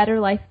of Better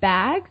Life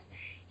Bags.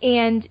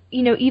 And,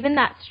 even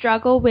that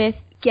struggle with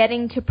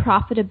getting to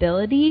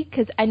profitability?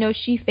 Because I know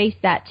she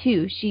faced that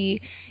too.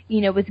 She,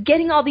 was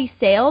getting all these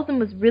sales and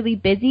was really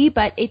busy,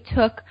 but it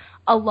took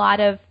a lot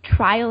of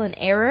trial and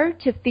error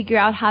to figure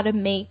out how to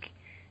make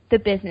the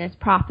business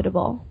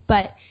profitable.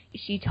 But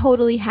she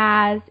totally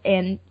has,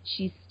 and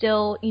she's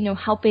still,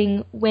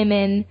 helping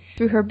women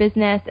through her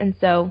business. And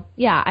so,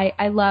 yeah,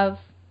 I love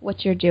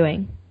what you're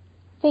doing.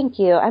 Thank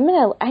you.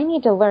 I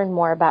need to learn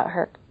more about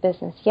her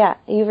business. Yeah,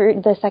 you're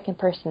the second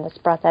person that's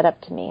brought that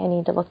up to me. I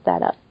need to look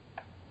that up.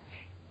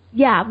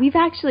 Yeah, we've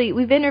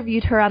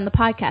interviewed her on the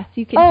podcast, so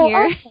you can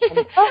hear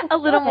awesome. a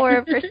little more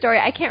of her story.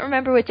 I can't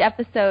remember which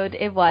episode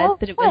it was,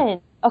 but it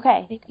was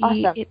okay.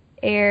 Awesome. It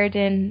aired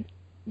in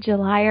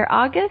July or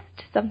August,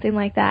 something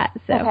like that.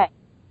 So, okay.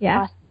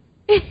 Yeah.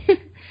 Awesome.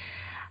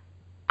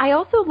 I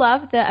also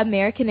love the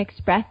American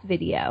Express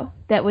video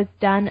that was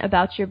done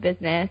about your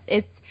business.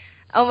 It's,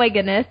 oh my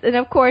goodness. And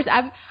of course,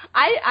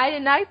 I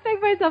did not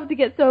expect myself to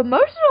get so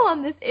emotional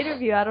on this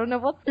interview. I don't know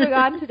what's going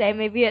on today.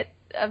 Maybe it's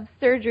a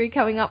surgery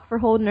coming up for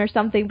Holden or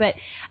something, but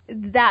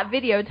that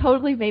video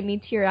totally made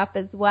me tear up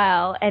as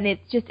well. And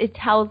it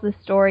tells the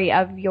story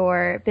of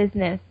your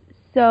business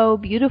so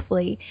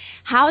beautifully.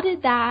 How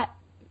did that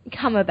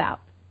come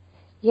about?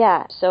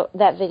 Yeah, so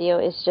that video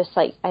is just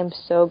like, I'm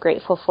so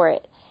grateful for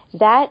it.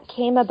 That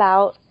came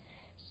about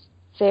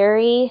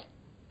very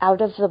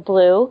out of the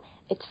blue.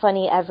 It's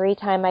funny, every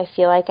time I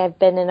feel like I've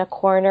been in a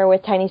corner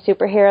with Tiny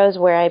Superheroes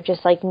where I'm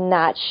just like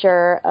not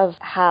sure of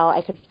how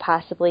I could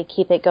possibly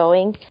keep it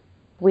going,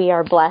 we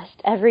are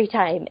blessed every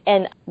time.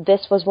 And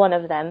this was one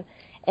of them.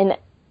 And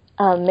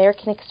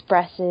American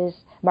Express's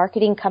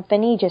marketing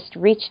company just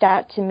reached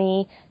out to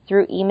me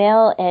through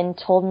email and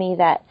told me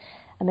that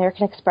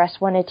American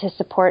Express wanted to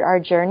support our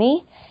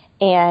journey.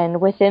 And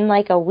within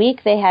like a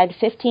week, they had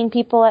 15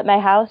 people at my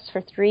house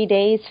for 3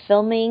 days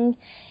filming.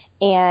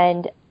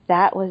 And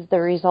that was the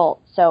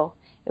result. So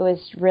it was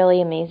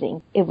really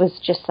amazing. It was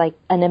just like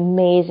an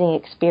amazing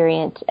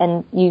experience.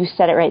 And you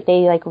said it right.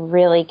 They like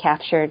really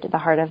captured the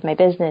heart of my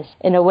business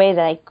in a way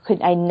that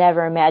I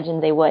never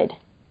imagined they would.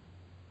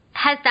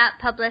 Has that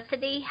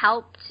publicity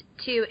helped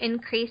to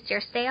increase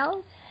your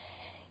sales?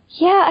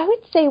 Yeah, I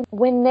would say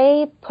when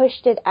they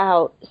pushed it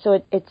out,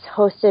 so it's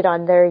hosted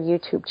on their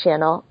YouTube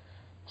channel,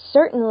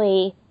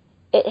 certainly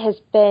it has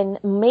been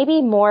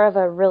maybe more of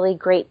a really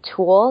great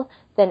tool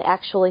than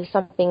actually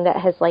something that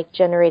has like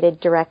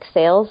generated direct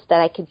sales that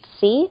I could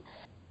see.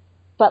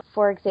 But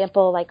for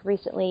example, like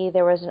recently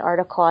there was an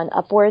article on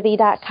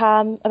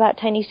Upworthy.com about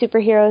Tiny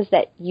Superheroes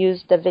that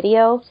used the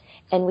video,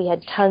 and we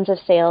had tons of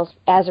sales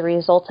as a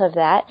result of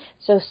that.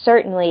 So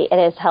certainly it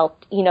has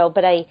helped,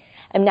 but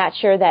I'm not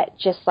sure that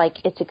just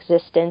like its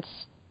existence,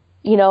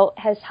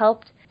 has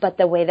helped, but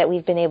the way that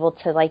we've been able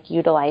to like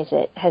utilize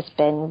it has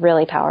been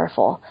really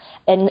powerful.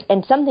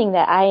 And something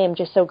that I am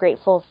just so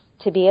grateful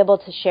to be able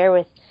to share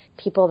with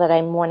people that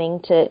I'm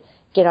wanting to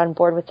get on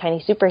board with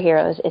Tiny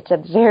Superheroes. It's a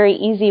very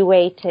easy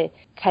way to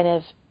kind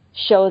of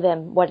show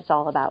them what it's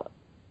all about.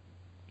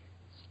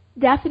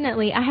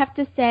 Definitely. I have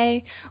to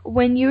say,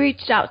 when you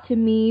reached out to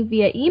me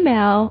via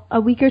email a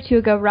week or two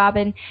ago,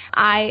 Robyn,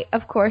 I,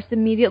 of course,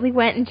 immediately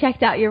went and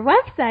checked out your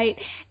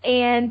website,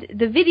 and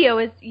the video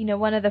is,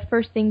 one of the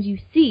first things you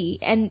see.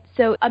 And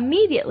so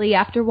immediately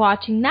after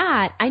watching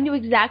that, I knew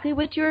exactly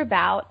what you're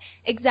about,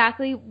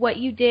 exactly what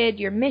you did,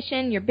 your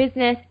mission, your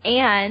business,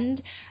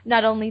 and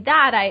not only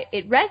that,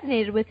 it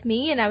resonated with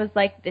me, and I was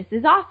like, this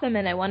is awesome,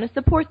 and I want to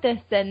support this,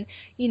 and,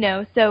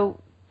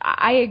 so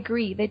I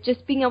agree that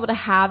just being able to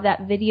have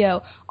that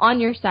video on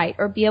your site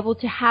or be able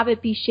to have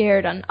it be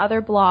shared on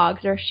other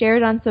blogs or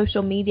shared on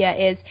social media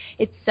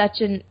it's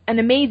such an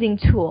amazing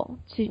tool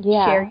to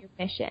share your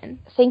mission.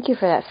 Thank you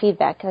for that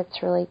feedback.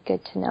 That's really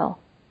good to know.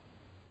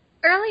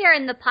 Earlier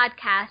in the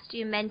podcast,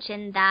 you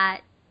mentioned that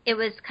it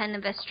was kind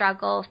of a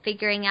struggle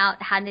figuring out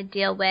how to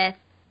deal with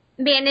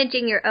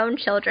managing your own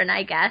children,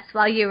 I guess,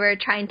 while you were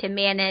trying to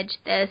manage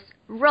this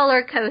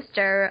roller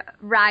coaster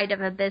ride of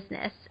a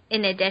business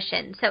in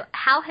addition. So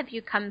how have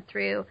you come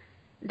through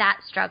that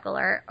struggle,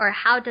 or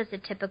how does a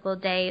typical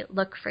day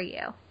look for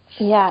you?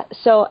 Yeah,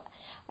 so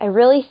I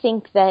really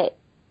think that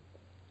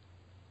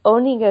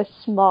owning a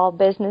small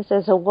business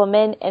as a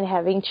woman and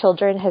having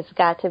children has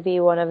got to be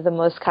one of the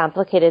most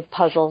complicated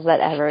puzzles that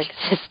ever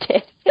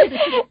existed.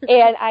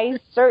 And I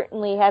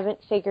certainly haven't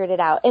figured it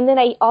out. And then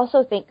I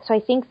also think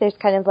there's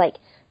kind of like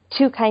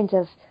two kinds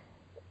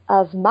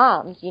of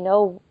moms,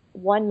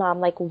 one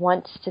mom like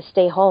wants to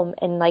stay home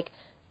and like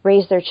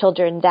raise their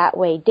children that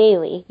way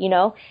daily,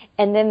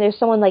 and then there's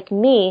someone like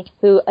me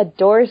who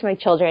adores my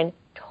children,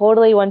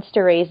 totally wants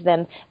to raise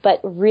them, but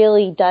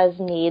really does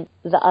need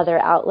the other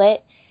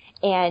outlet.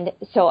 And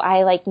so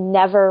I like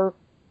never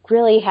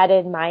really had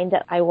in mind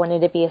that I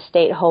wanted to be a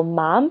stay-at-home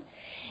mom.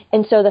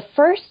 And so the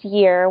first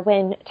year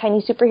when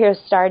Tiny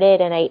Superheroes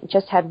started and I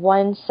just had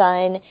one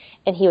son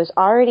and he was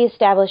already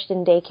established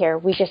in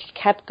daycare, we just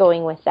kept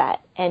going with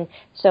that. And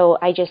so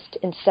I just,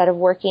 instead of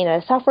working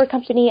at a software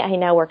company, I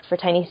now worked for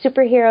Tiny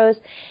Superheroes,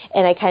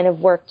 and I kind of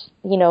worked,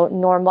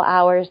 normal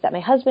hours that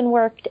my husband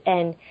worked,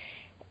 and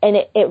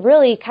it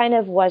really kind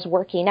of was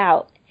working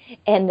out.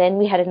 And then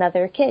we had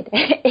another kid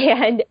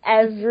and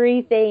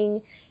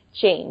everything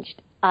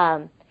changed.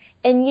 And,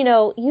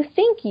 you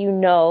think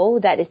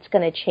that it's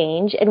going to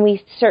change. And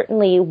we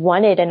certainly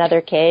wanted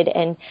another kid.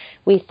 And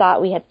we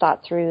had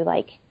thought through,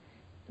 like,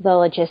 the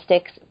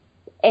logistics.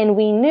 And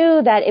we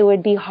knew that it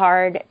would be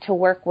hard to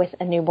work with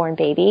a newborn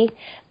baby.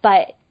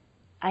 But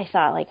I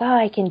thought, like,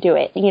 I can do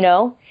it,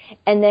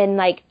 And then,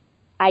 like,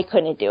 I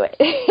couldn't do it.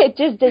 It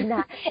just did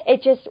not.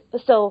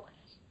 So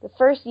the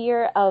first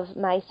year of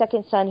my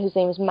second son, whose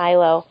name is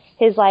Milo,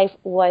 his life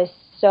was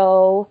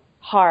so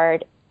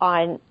hard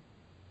on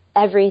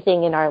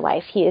everything in our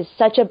life. He is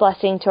such a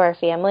blessing to our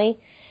family,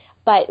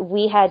 but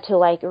we had to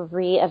like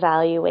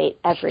reevaluate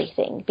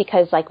everything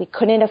because like we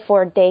couldn't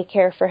afford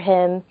daycare for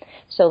him.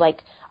 So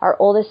like our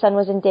oldest son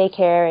was in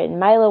daycare and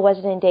Milo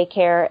wasn't in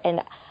daycare,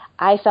 and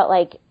I felt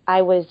like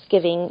I was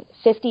giving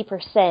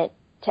 50%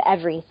 to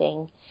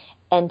everything.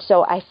 And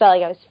so I felt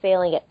like I was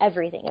failing at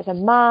everything as a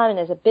mom and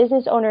as a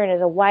business owner and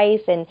as a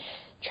wife and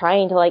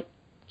trying to like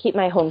keep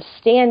my home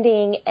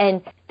standing.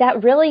 And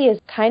that really is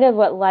kind of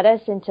what led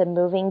us into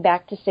moving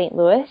back to St.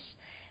 Louis,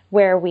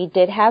 where we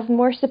did have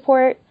more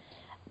support.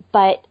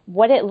 But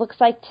what it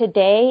looks like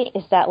today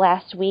is that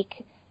last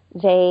week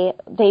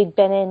they'd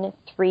been in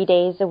 3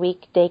 days a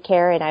week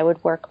daycare, and I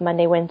would work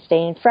Monday,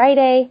 Wednesday, and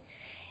Friday.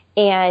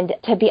 And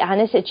to be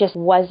honest, it just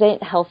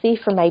wasn't healthy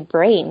for my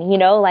brain.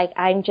 Like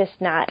I'm just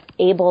not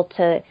able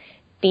to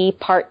be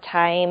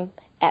part-time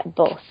at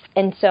both.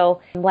 And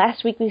so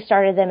last week we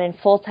started them in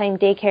full-time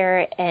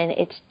daycare, and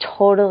it's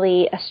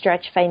totally a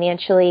stretch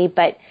financially,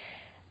 but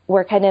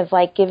we're kind of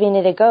like giving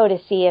it a go to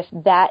see if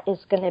that is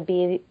going to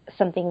be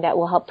something that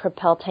will help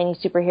propel Tiny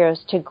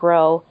Superheroes to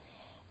grow,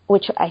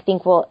 which I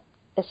think will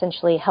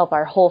essentially help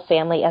our whole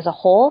family as a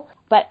whole.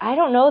 But I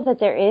don't know that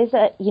there is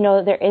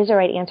a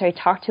right answer. I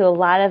talked to a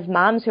lot of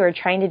moms who are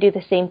trying to do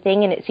the same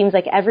thing, and it seems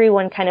like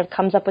everyone kind of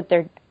comes up with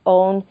their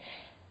own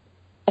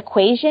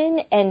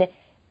equation, and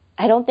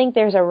I don't think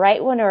there's a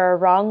right one or a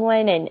wrong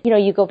one. And,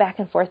 you go back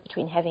and forth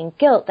between having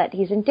guilt that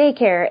he's in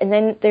daycare. And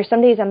then there's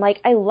some days I'm like,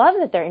 I love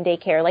that they're in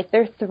daycare. Like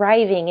they're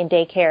thriving in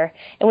daycare.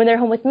 And when they're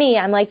home with me,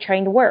 I'm like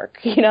trying to work,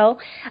 So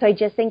I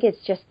just think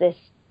it's just this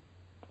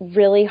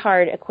really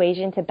hard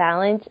equation to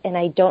balance. And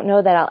I don't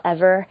know that I'll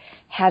ever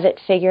have it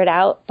figured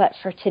out. But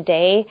for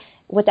today,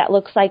 what that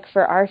looks like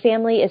for our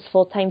family is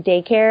full-time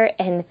daycare.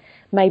 And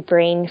my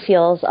brain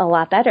feels a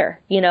lot better,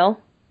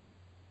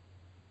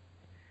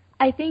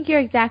 I think you're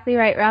exactly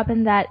right,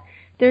 Robyn, that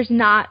there's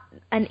not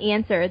an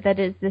answer that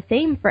is the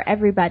same for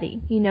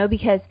everybody,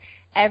 because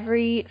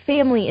every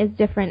family is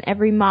different,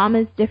 every mom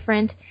is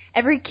different,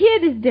 every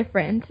kid is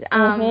different.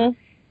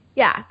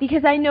 Yeah,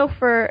 because I know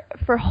for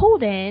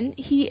Holden,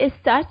 he is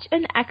such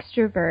an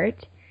extrovert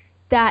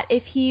that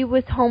if he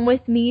was home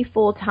with me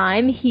full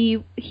time,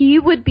 he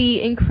would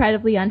be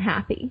incredibly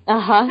unhappy.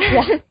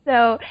 Yeah.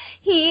 So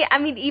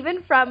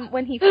even from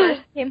when he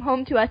first came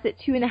home to us at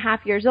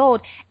 2.5 years old,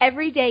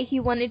 every day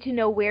he wanted to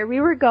know where we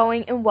were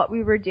going and what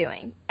we were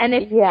doing. And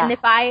if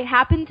I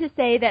happened to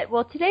say that,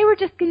 well, today we're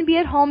just going to be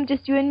at home,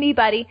 just you and me,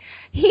 buddy,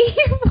 he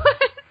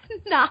was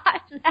not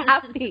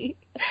happy.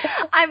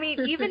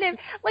 Even if,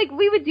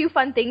 we would do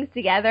fun things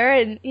together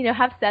and,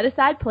 have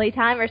set-aside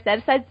playtime or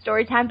set-aside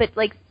story time, but,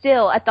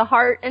 still, at the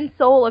heart and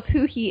soul of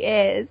who he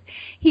is,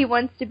 he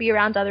wants to be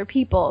around other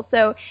people.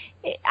 So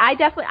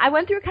I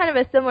went through kind of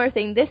a similar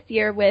thing this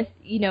year with,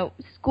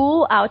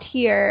 school out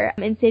here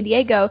in San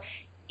Diego.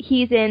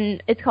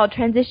 It's called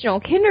transitional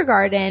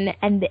kindergarten,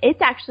 and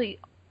it's actually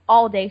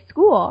all-day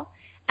school.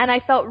 And I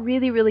felt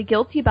really, really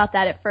guilty about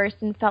that at first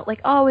and felt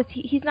like,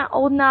 he's not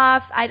old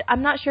enough.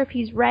 I'm not sure if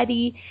he's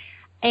ready.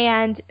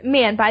 And,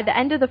 man, by the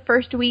end of the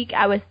first week,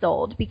 I was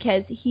sold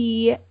because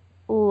he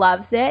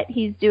loves it.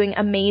 He's doing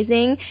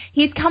amazing.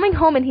 He's coming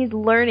home and he's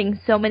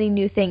learning so many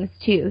new things,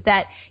 too,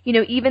 that,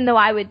 even though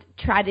I would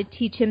try to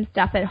teach him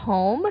stuff at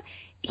home,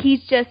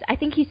 I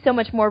think he's so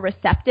much more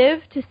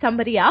receptive to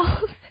somebody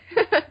else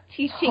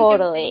teaching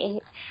him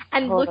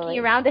and looking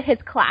around at his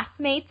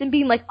classmates and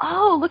being like,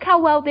 oh, look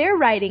how well they're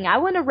writing. I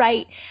want to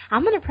write.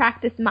 I'm going to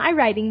practice my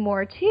writing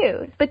more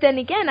too. But then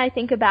again, I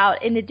think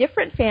about in a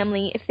different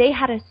family, if they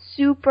had a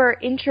super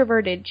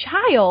introverted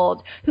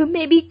child who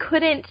maybe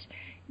couldn't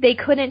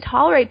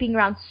tolerate being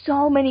around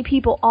so many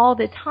people all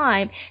the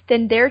time,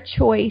 then their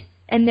choice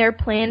and their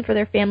plan for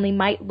their family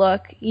might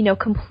look,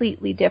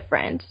 completely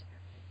different.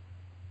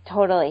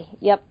 Totally.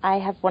 Yep. I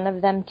have one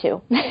of them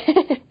too.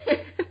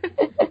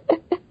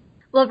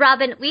 Well,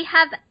 Robyn, we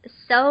have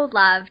so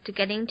loved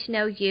getting to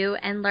know you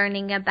and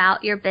learning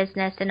about your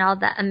business and all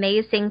the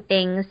amazing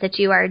things that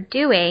you are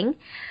doing.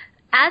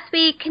 As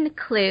we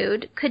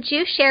conclude, could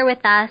you share with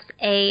us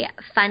a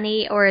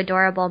funny or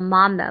adorable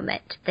mom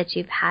moment that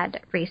you've had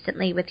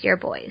recently with your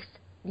boys?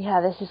 Yeah,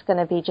 this is going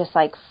to be just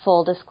like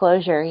full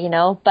disclosure,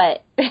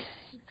 but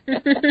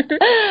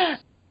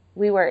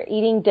we were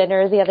eating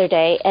dinner the other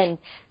day, and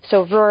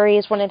so Rory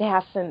is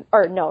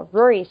 1.5,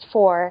 Rory's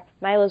 4,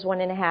 Milo's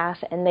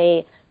 1.5, and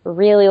they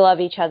really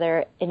love each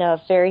other in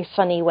a very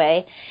funny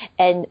way.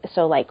 And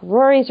so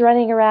Rory's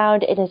running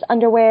around in his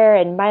underwear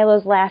and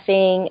Milo's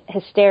laughing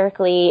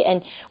hysterically,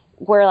 and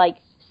we're like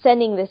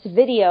sending this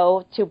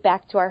video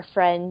back to our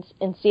friends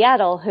in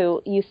Seattle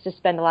who used to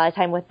spend a lot of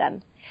time with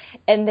them.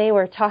 And they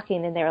were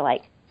talking and they were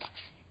like,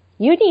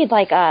 you need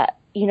like a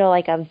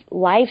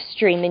live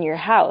stream in your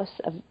house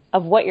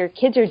of what your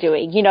kids are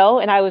doing,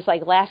 And I was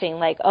like laughing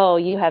like, oh,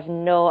 you have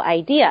no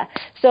idea.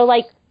 So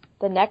like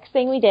the next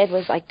thing we did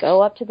was like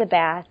go up to the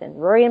bath, and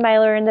Rory and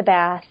Milo are in the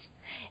bath,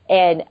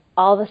 and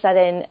all of a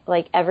sudden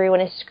like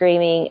everyone is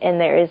screaming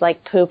and there is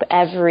like poop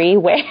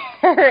everywhere.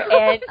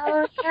 And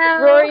oh,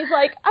 no. Rory's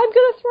like, I'm going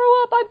to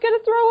throw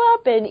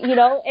up. And,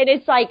 and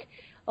it's like,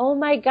 oh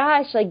my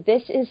gosh, like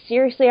this is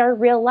seriously our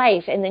real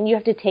life. And then you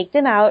have to take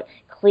them out,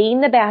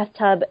 clean the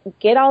bathtub,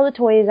 get all the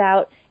toys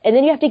out, and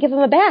then you have to give them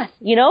a bath,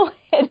 And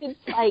it's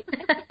like,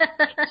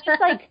 it's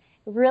just like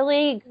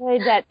really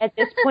good that at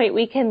this point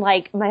we can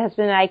like, my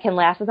husband and I can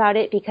laugh about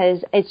it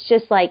because it's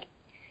just like,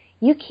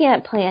 you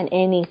can't plan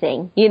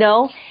anything,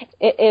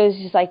 It was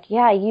just like,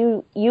 yeah,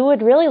 you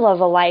would really love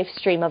a live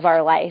stream of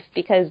our life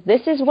because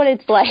this is what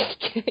it's like,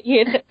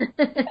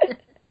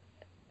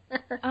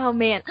 Oh,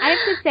 man. I have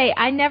to say,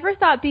 I never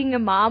thought being a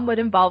mom would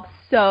involve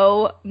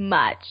so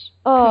much.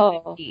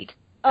 Oh,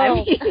 I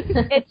mean,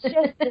 it's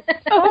just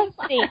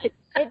disgusting.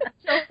 It's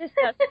so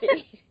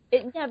disgusting.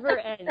 It never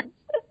ends.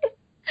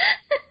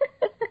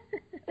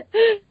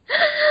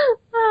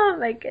 Oh,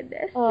 my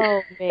goodness.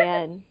 Oh,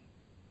 man.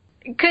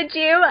 Could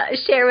you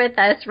share with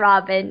us,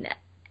 Robyn,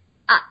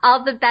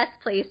 all the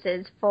best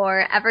places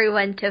for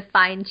everyone to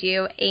find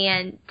you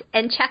and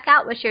check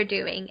out what you're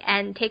doing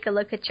and take a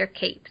look at your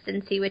capes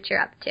and see what you're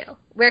up to?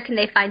 Where can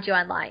they find you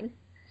online?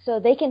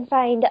 So they can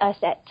find us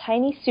at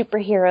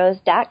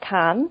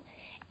tinysuperheroes.com,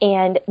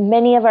 and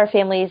many of our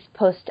families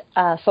post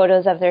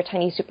photos of their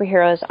tiny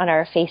superheroes on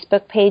our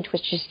Facebook page,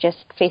 which is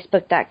just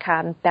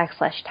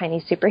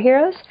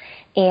facebook.com/tinysuperheroes,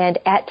 and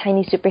at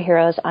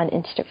tinysuperheroes on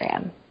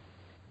Instagram.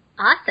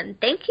 Awesome.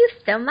 Thank you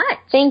so much.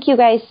 Thank you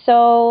guys.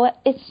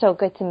 It's so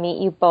good to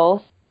meet you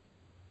both.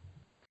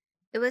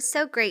 It was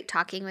so great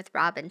talking with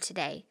Robyn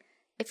today.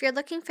 If you're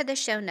looking for the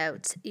show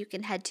notes, you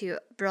can head to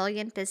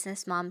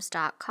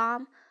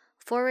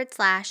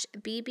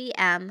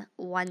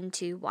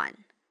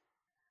brilliantbusinessmoms.com/BBM121.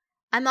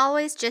 I'm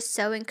always just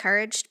so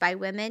encouraged by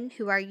women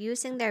who are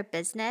using their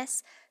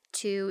business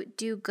to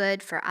do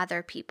good for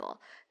other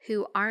people,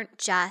 who aren't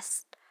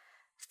just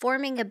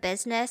forming a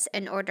business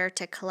in order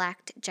to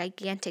collect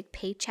gigantic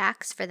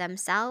paychecks for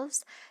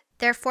themselves.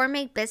 They're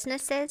forming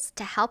businesses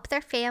to help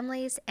their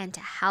families and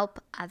to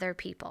help other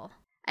people.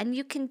 And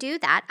you can do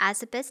that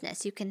as a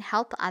business. You can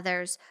help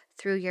others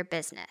through your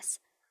business.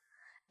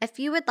 If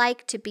you would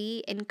like to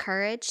be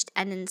encouraged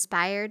and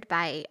inspired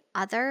by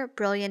other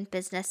brilliant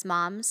business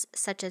moms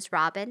such as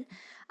Robyn,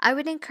 I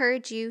would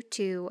encourage you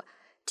to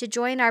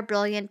join our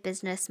Brilliant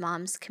Business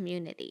Moms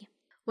community.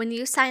 When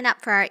you sign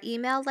up for our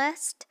email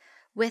list,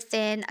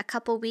 within a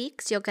couple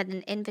weeks, you'll get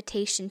an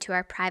invitation to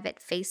our private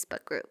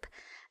Facebook group.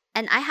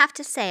 And I have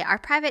to say, our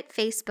private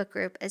Facebook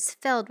group is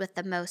filled with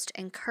the most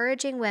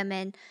encouraging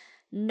women,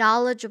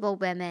 knowledgeable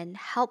women,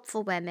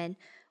 helpful women,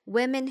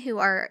 women who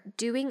are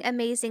doing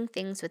amazing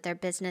things with their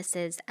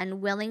businesses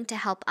and willing to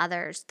help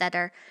others that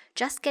are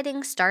just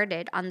getting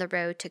started on the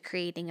road to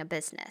creating a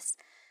business.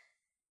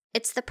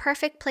 It's the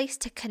perfect place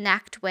to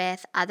connect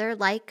with other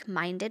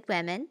like-minded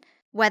women,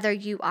 whether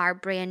you are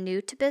brand new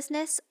to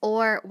business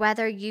or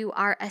whether you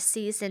are a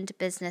seasoned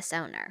business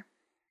owner.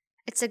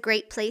 It's a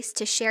great place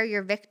to share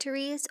your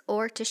victories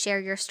or to share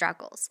your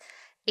struggles.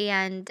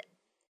 And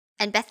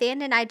Beth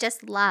Ann and I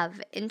just love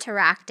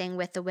interacting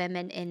with the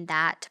women in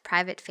that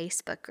private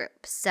Facebook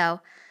group. So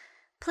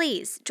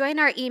please join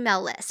our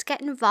email list.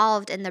 Get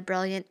involved in the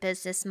Brilliant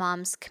Business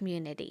Moms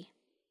community.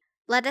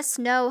 Let us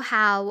know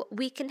how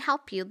we can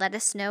help you. Let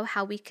us know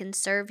how we can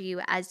serve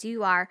you as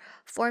you are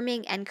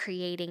forming and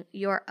creating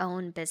your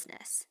own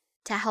business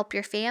to help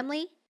your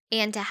family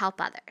and to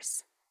help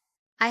others.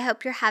 I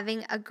hope you're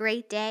having a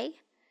great day.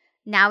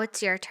 Now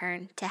it's your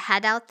turn to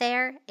head out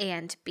there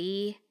and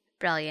be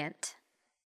brilliant.